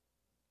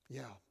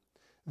 Yeah.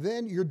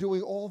 Then you're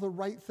doing all the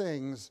right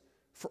things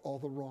for all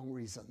the wrong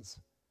reasons.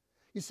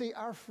 You see,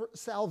 our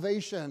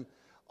salvation,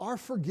 our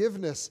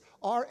forgiveness,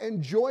 our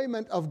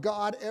enjoyment of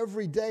God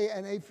every day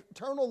and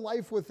eternal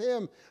life with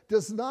Him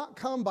does not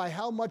come by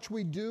how much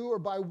we do or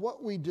by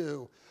what we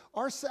do.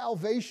 Our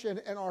salvation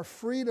and our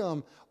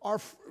freedom, our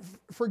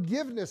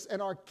forgiveness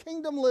and our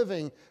kingdom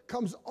living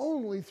comes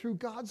only through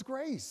God's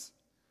grace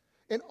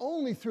and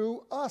only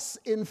through us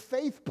in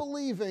faith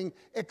believing,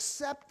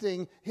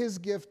 accepting His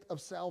gift of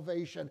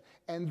salvation,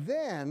 and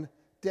then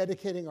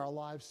dedicating our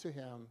lives to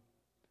Him,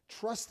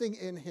 trusting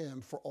in Him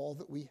for all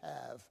that we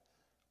have,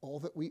 all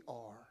that we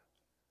are,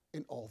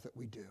 and all that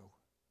we do.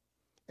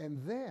 And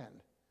then,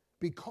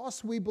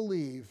 because we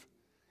believe,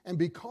 and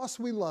because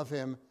we love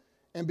Him,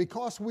 and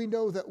because we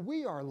know that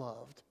we are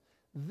loved,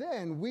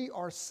 then we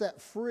are set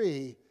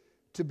free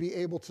to be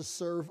able to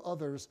serve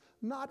others,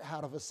 not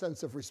out of a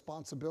sense of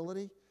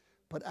responsibility,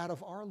 but out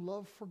of our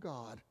love for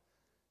God,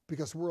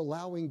 because we're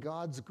allowing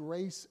God's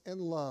grace and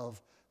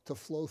love to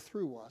flow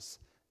through us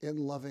in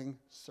loving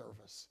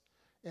service.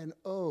 And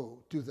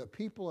oh, do the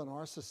people in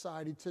our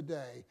society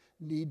today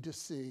need to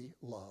see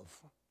love.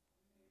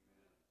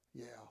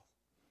 Yeah.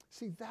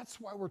 See, that's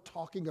why we're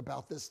talking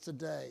about this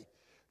today.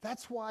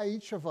 That's why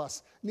each of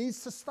us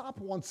needs to stop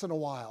once in a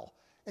while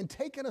and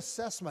take an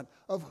assessment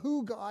of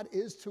who God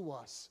is to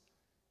us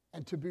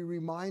and to be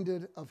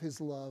reminded of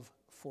his love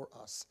for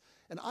us.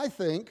 And I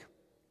think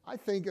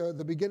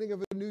the beginning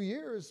of a new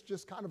year is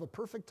just kind of a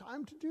perfect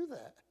time to do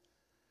that.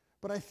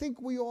 But I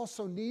think we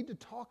also need to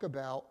talk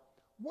about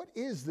what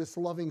is this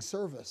loving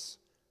service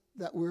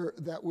that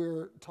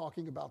we're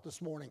talking about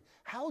this morning.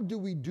 How do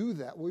we do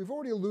that? Well, we've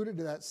already alluded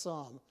to that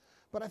some,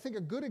 but I think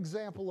a good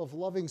example of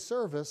loving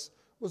service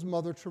was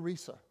Mother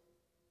Teresa.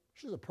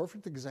 She's a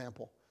perfect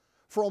example.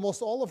 For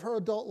almost all of her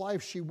adult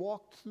life, she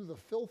walked through the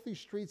filthy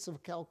streets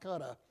of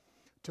Calcutta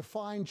to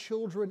find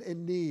children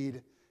in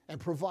need and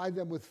provide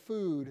them with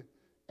food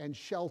and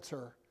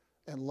shelter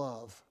and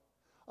love.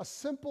 A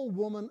simple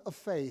woman of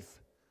faith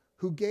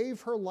who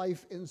gave her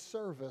life in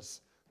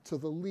service to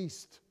the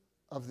least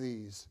of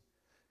these.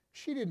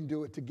 She didn't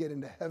do it to get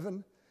into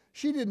heaven.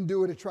 She didn't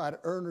do it to try to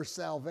earn her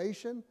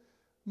salvation.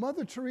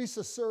 Mother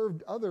Teresa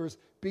served others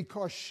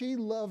because she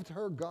loved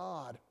her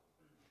God.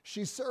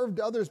 She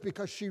served others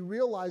because she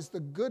realized the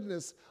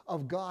goodness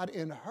of God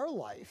in her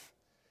life.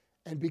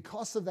 And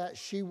because of that,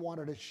 she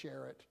wanted to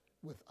share it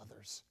with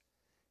others.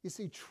 You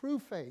see, true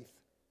faith,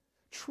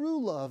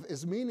 true love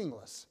is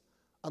meaningless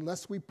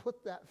unless we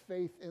put that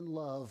faith in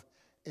love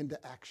into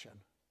action.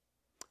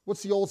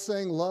 What's the old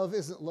saying? Love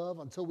isn't love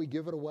until we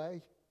give it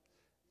away.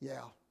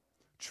 Yeah.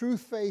 True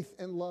faith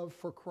and love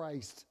for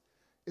Christ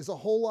is a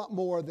whole lot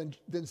more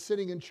than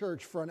sitting in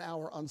church for an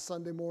hour on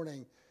Sunday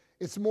morning.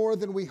 It's more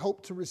than we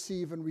hope to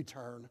receive in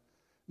return.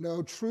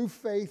 No, true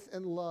faith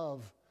and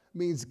love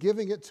means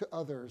giving it to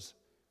others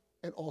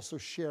and also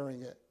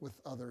sharing it with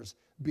others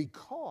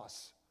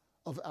because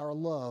of our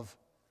love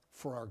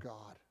for our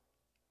God.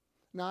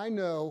 Now, I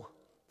know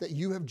that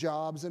you have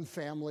jobs and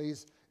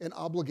families and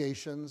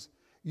obligations.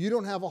 You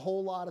don't have a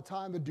whole lot of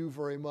time to do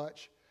very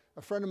much.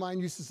 A friend of mine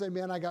used to say,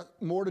 man, I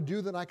got more to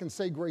do than I can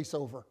say grace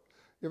over.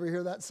 You ever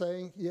hear that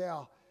saying?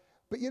 Yeah.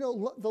 But you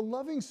know, the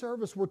loving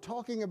service we're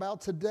talking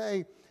about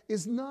today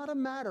is not a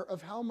matter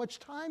of how much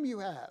time you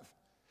have.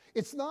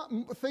 It's not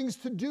things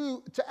to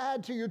do, to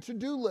add to your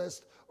to-do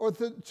list or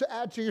to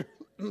add to your,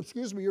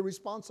 your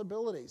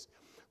responsibilities.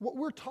 What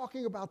we're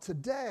talking about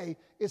today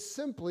is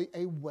simply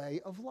a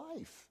way of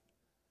life.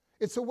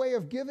 It's a way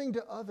of giving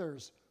to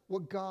others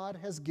what God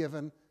has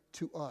given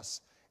to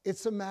us.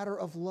 It's a matter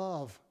of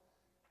love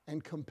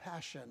and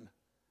compassion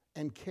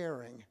and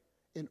caring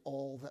in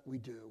all that we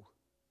do.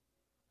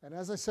 And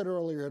as I said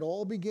earlier, it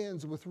all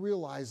begins with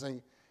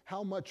realizing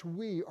how much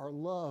we are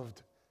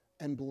loved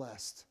and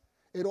blessed.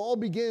 It all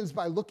begins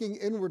by looking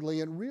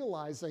inwardly and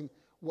realizing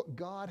what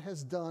God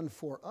has done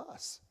for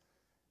us.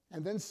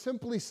 And then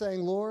simply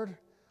saying, Lord,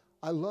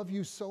 I love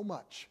you so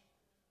much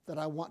that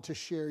I want to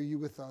share you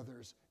with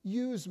others.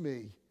 Use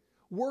me.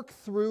 Work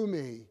through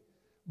me.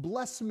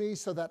 Bless me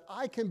so that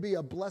I can be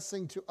a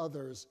blessing to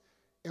others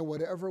in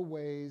whatever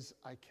ways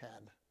I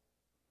can.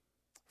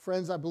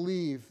 Friends, I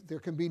believe there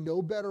can be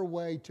no better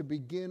way to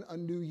begin a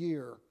new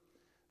year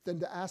than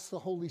to ask the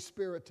Holy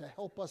Spirit to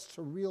help us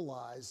to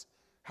realize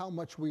how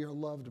much we are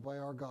loved by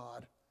our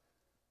God.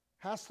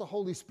 Ask the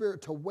Holy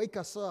Spirit to wake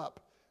us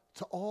up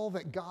to all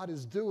that God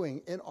is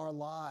doing in our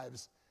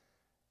lives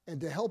and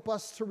to help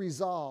us to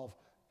resolve,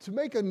 to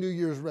make a New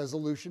Year's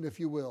resolution, if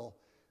you will,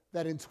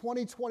 that in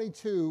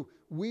 2022,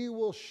 we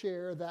will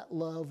share that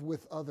love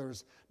with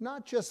others,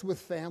 not just with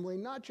family,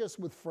 not just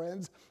with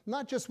friends,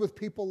 not just with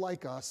people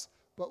like us,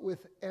 but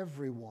with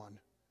everyone.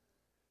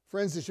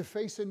 Friends, as you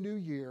face a new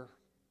year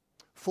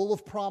full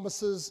of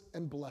promises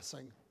and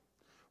blessing,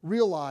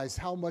 realize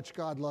how much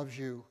God loves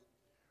you.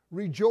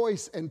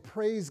 Rejoice and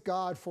praise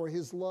God for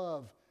his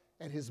love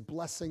and his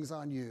blessings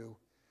on you.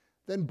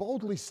 Then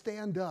boldly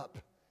stand up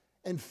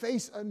and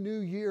face a new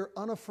year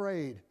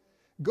unafraid.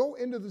 Go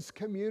into this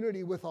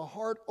community with a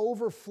heart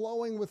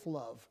overflowing with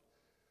love.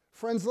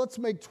 Friends, let's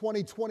make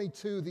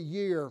 2022 the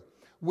year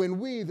when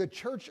we, the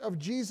Church of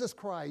Jesus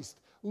Christ,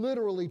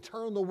 literally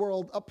turn the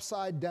world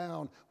upside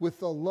down with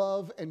the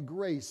love and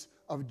grace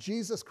of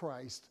Jesus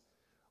Christ.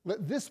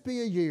 Let this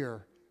be a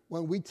year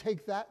when we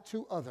take that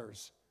to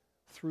others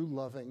through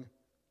loving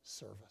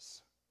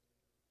service.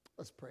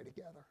 Let's pray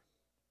together.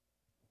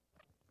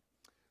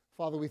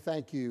 Father, we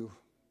thank you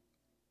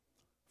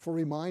for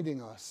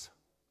reminding us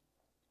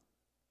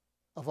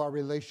of our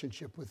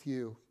relationship with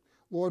you.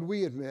 Lord,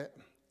 we admit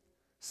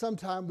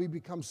sometimes we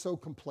become so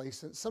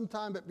complacent.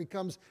 Sometimes it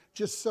becomes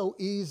just so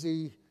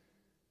easy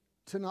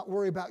to not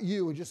worry about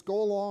you and just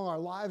go along our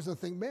lives and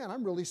think, man,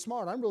 I'm really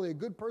smart. I'm really a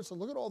good person.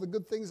 Look at all the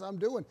good things I'm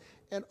doing.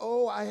 And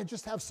oh, I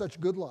just have such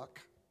good luck.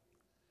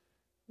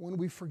 When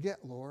we forget,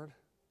 Lord,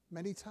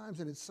 many times,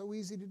 and it's so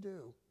easy to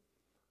do,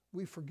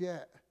 we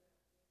forget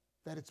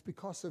that it's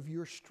because of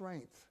your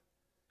strength.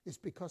 It's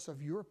because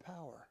of your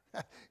power.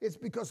 It's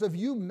because of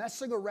you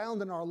messing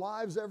around in our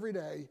lives every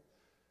day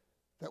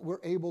that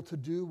we're able to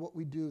do what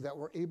we do, that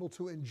we're able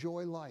to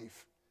enjoy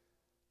life,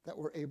 that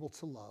we're able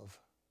to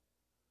love.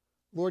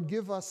 Lord,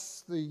 give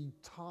us the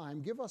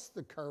time, give us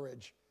the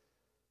courage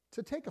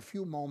to take a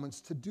few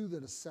moments to do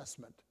that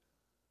assessment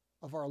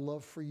of our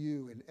love for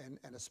you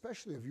and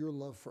especially of your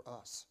love for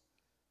us.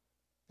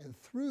 And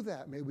through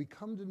that, may we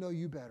come to know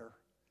you better.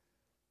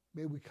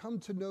 May we come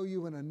to know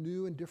you in a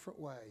new and different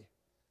way.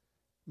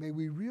 May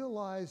we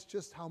realize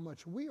just how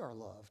much we are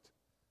loved,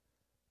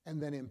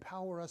 and then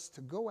empower us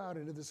to go out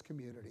into this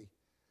community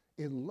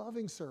in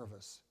loving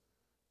service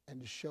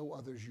and to show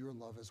others your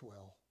love as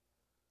well.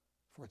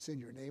 For it's in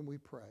your name we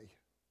pray.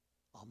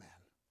 Amen.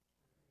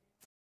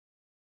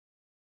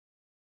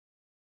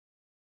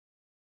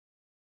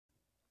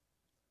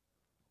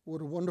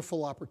 What a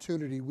wonderful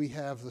opportunity we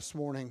have this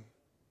morning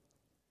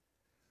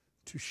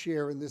to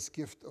share in this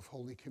gift of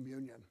Holy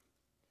Communion.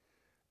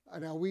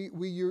 Now, we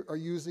are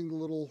using the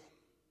little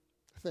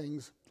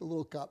things, the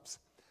little cups.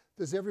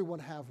 Does everyone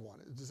have one?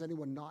 Does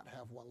anyone not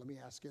have one? Let me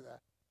ask you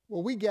that.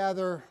 Well, we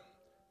gather,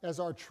 as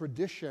our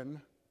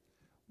tradition,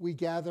 we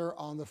gather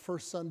on the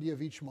first Sunday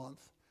of each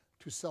month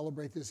to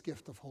celebrate this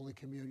gift of Holy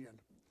Communion.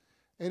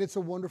 And it's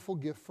a wonderful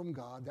gift from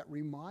God that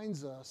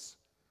reminds us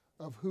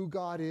of who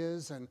God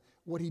is and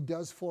what he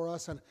does for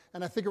us. And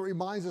I think it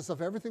reminds us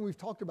of everything we've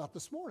talked about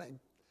this morning.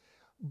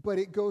 But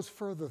it goes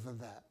further than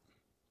that.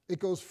 It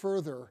goes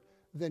further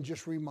than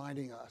just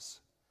reminding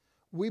us.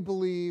 We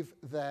believe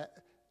that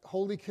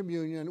Holy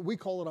Communion, we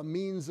call it a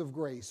means of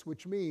grace,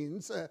 which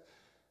means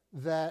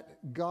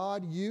that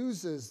God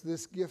uses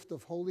this gift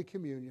of Holy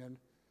Communion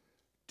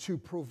to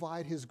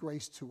provide his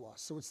grace to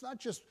us. So it's not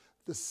just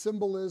the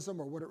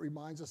symbolism or what it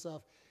reminds us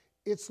of.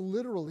 It's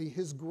literally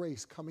his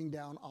grace coming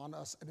down on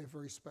us in a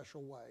very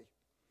special way.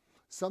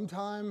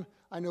 Sometime,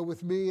 I know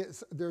with me,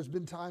 there's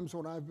been times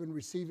when I've been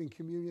receiving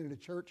communion in a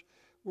church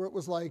where it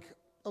was like,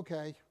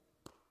 okay,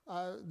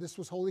 this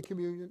was Holy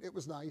Communion. It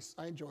was nice.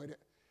 I enjoyed it.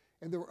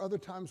 And there were other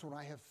times when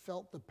I have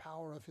felt the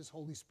power of his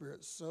Holy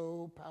Spirit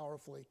so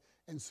powerfully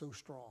and so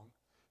strong.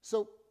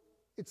 So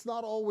it's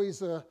not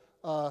always a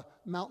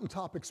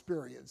mountaintop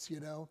experience, you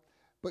know,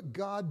 but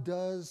God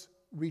does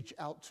reach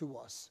out to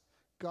us.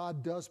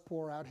 God does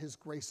pour out his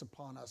grace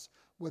upon us,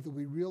 whether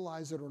we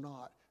realize it or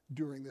not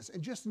during this.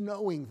 And just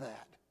knowing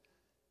that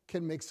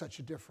can make such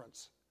a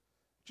difference.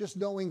 Just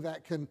knowing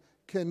that can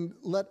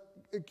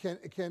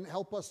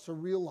help us to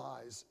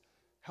realize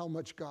how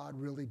much God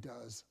really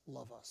does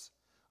love us.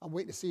 I'm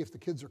waiting to see if the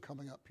kids are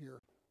coming up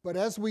here. But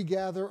as we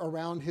gather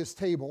around his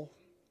table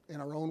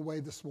in our own way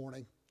this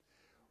morning,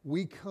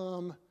 we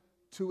come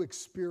to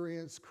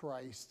experience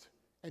Christ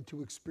and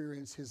to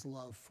experience his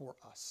love for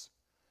us.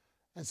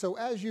 And so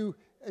as you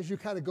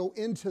kind of go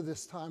into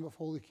this time of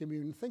Holy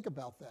Communion, think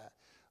about that.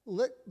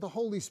 Let the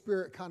Holy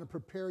Spirit kind of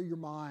prepare your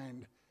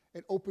mind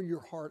and open your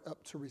heart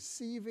up to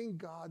receiving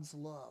God's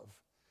love.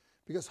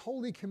 Because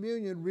Holy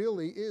Communion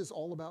really is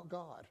all about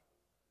God.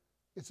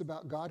 It's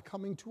about God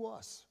coming to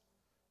us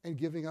and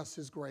giving us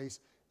his grace.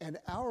 And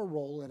our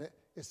role in it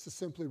is to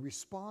simply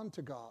respond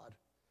to God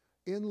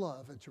in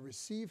love and to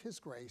receive his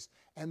grace.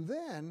 And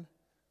then,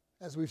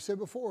 as we've said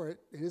before, it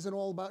isn't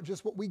all about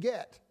just what we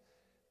get.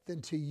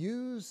 Then to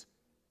use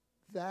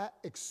that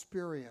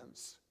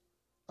experience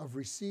of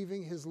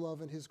receiving his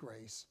love and his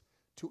grace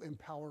to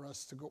empower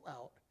us to go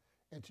out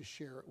and to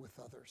share it with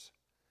others.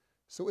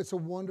 So it's a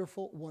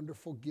wonderful,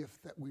 wonderful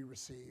gift that we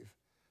receive.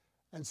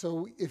 And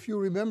so if you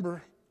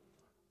remember,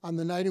 on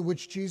the night in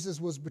which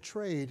Jesus was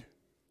betrayed,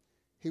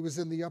 he was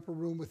in the upper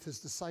room with his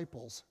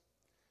disciples.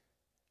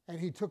 And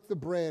he took the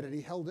bread and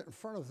he held it in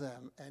front of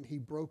them and he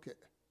broke it.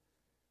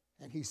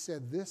 And he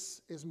said,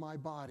 "This is my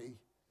body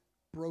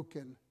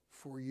broken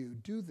for you.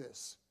 Do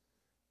this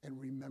in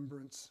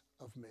remembrance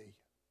of me."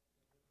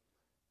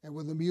 And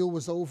when the meal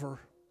was over,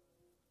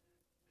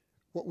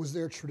 what was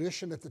their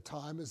tradition at the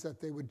time is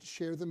that they would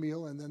share the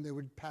meal and then they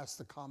would pass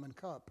the common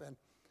cup. And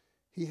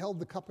he held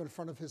the cup in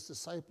front of his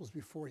disciples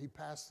before he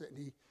passed it, and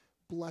he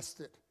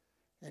blessed it.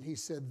 And he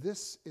said,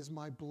 "This is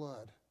my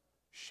blood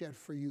shed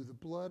for you, the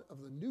blood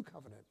of the new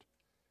covenant,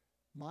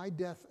 my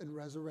death and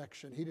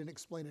resurrection." He didn't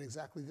explain it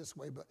exactly this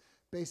way, but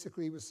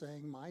basically he was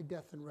saying, my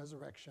death and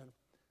resurrection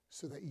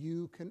so that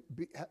you can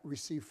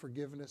receive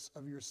forgiveness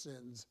of your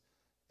sins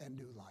and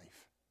new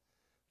life.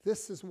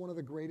 This is one of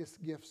the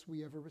greatest gifts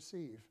we ever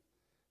receive.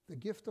 The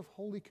gift of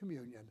Holy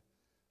Communion,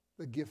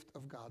 the gift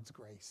of God's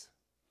grace.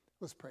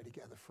 Let's pray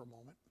together for a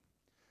moment.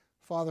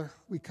 Father,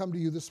 we come to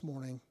you this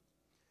morning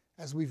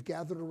as we've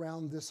gathered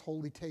around this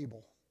holy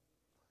table,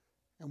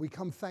 and we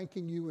come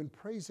thanking you and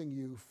praising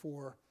you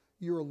for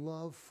your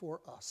love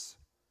for us.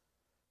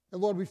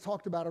 And Lord, we've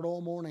talked about it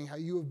all morning, how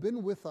you have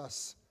been with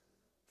us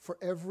for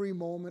every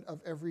moment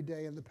of every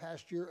day in the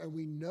past year, and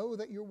we know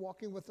that you're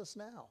walking with us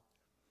now,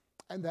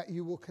 and that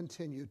you will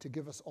continue to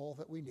give us all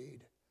that we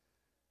need.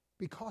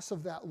 Because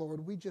of that,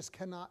 Lord, we just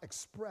cannot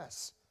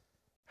express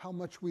how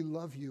much we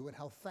love you and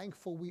how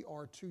thankful we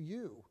are to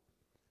you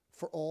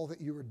for all that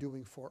you are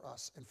doing for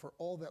us and for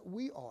all that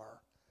we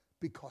are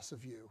because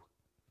of you.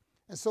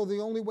 And so the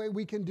only way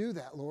we can do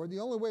that, Lord,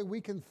 the only way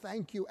we can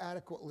thank you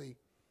adequately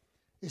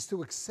is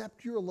to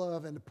accept your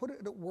love and to put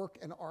it at work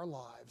in our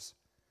lives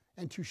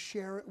and to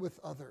share it with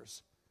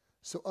others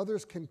so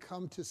others can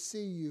come to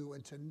see you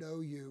and to know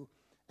you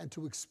and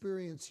to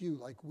experience you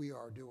like we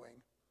are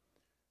doing.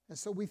 And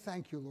so we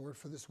thank you, Lord,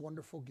 for this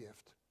wonderful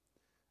gift.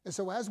 And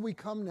so as we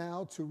come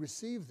now to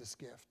receive this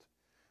gift,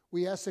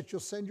 We ask that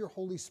you'll send your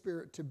Holy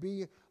Spirit to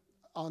be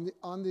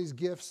on these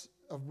gifts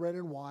of bread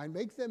and wine.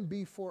 Make them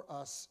be for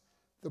us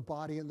the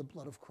body and the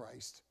blood of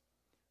Christ.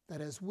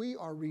 That as we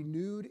are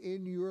renewed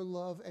in your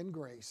love and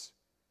grace,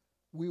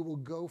 we will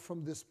go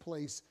from this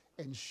place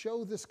and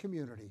show this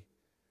community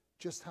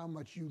just how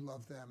much you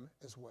love them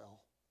as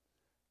well.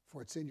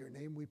 For it's in your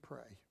name we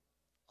pray.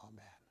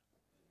 Amen.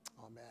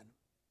 Amen.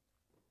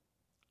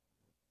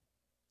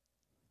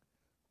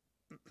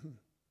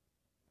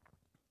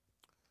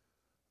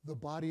 The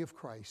body of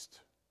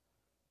Christ,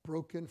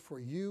 broken for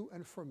you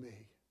and for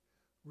me,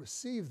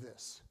 receive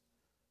this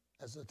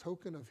as a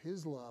token of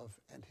his love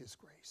and his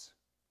grace,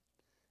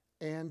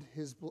 and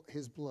his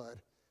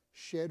blood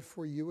shed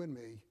for you and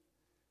me,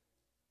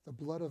 the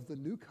blood of the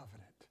new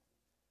covenant,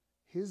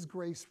 his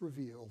grace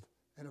revealed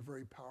in a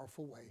very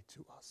powerful way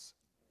to us.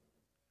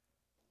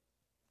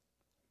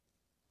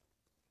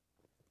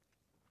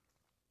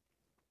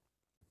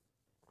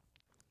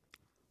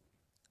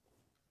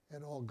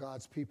 And all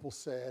God's people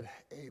said,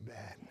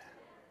 amen.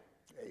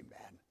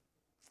 Amen.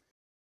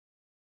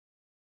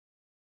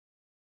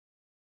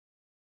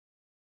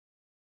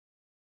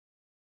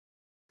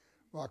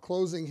 Our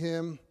closing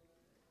hymn,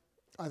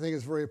 I think,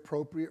 is very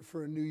appropriate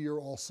for a new year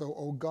also.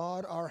 O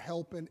God, our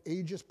help in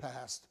ages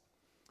past.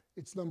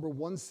 It's number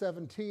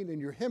 117 in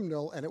your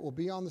hymnal, and it will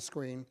be on the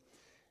screen.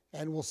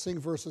 And we'll sing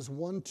verses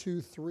 1,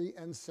 2, 3,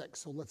 and 6.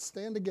 So let's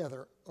stand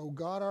together. O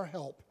God, our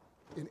help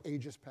in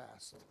ages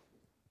past.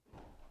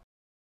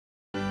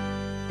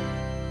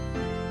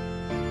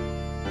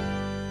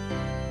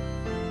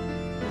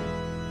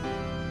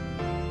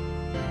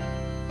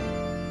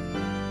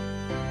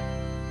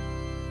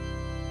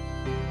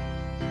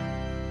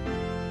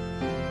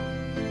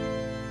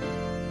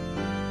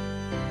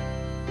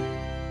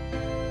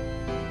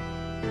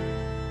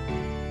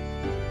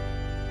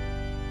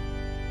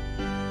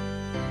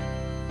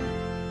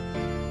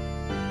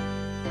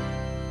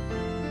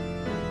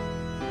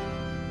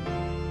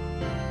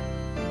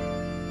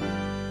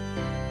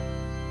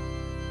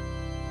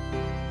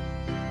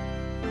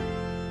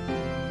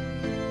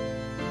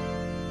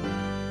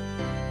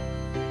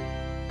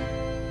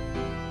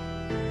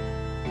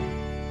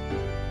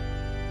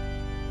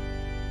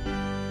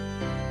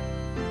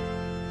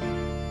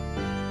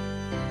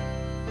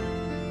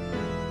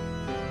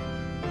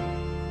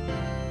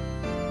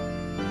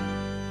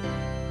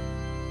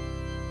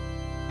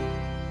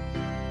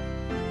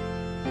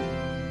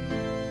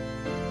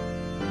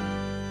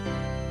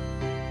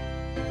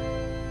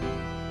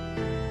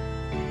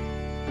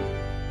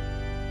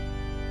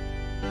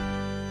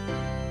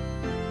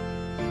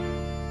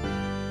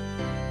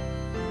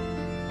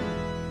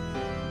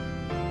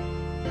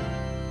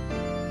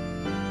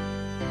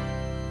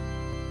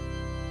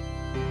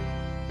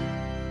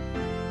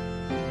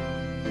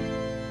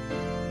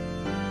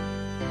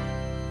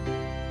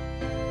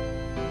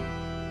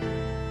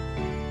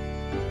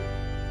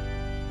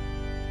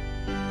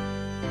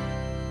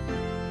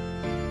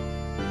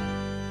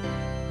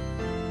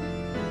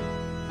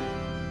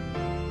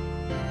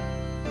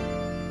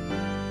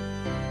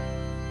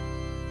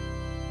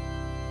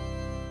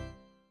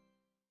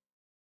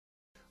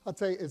 I'll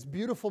tell you, it's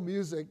beautiful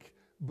music,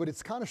 but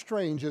it's kind of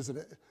strange, isn't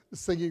it?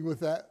 Singing with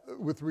that,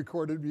 with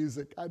recorded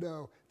music. I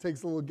know, it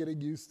takes a little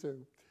getting used to.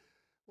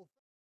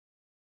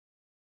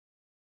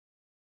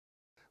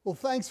 Well,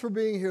 thanks for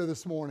being here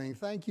this morning.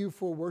 Thank you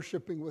for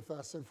worshiping with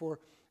us and for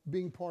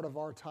being part of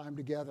our time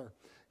together.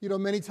 You know,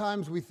 many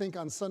times we think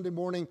on Sunday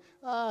morning,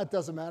 it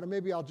doesn't matter.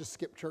 Maybe I'll just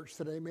skip church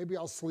today. Maybe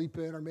I'll sleep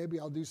in, or maybe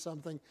I'll do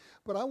something.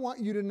 But I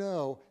want you to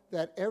know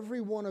that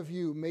every one of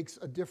you makes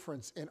a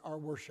difference in our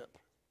worship.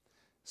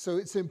 So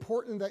it's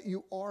important that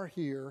you are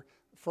here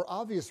for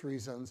obvious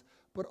reasons,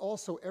 but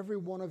also every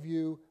one of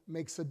you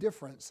makes a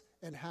difference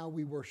in how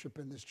we worship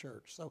in this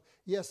church. So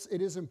yes,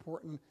 it is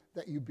important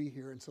that you be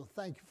here. And so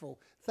thank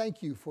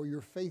you for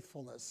your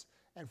faithfulness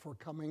and for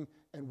coming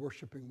and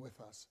worshiping with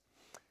us.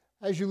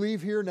 As you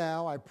leave here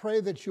now, I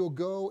pray that you'll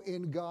go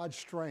in God's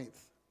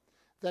strength,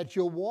 that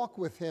you'll walk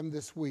with him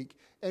this week.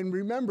 And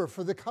remember,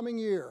 for the coming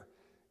year,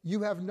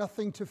 you have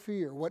nothing to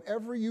fear.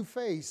 Whatever you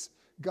face,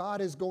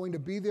 God is going to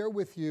be there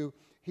with you.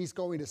 He's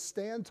going to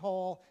stand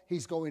tall.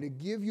 He's going to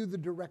give you the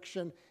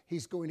direction.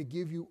 He's going to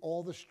give you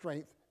all the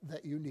strength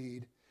that you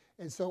need.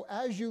 And so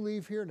as you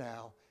leave here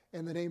now,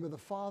 in the name of the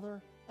Father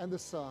and the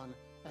Son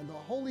and the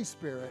Holy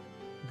Spirit,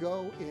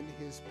 go in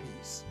his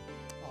peace.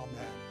 Amen.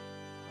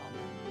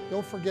 Amen.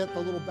 Don't forget the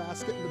little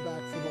basket in the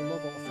back for the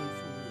love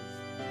offering.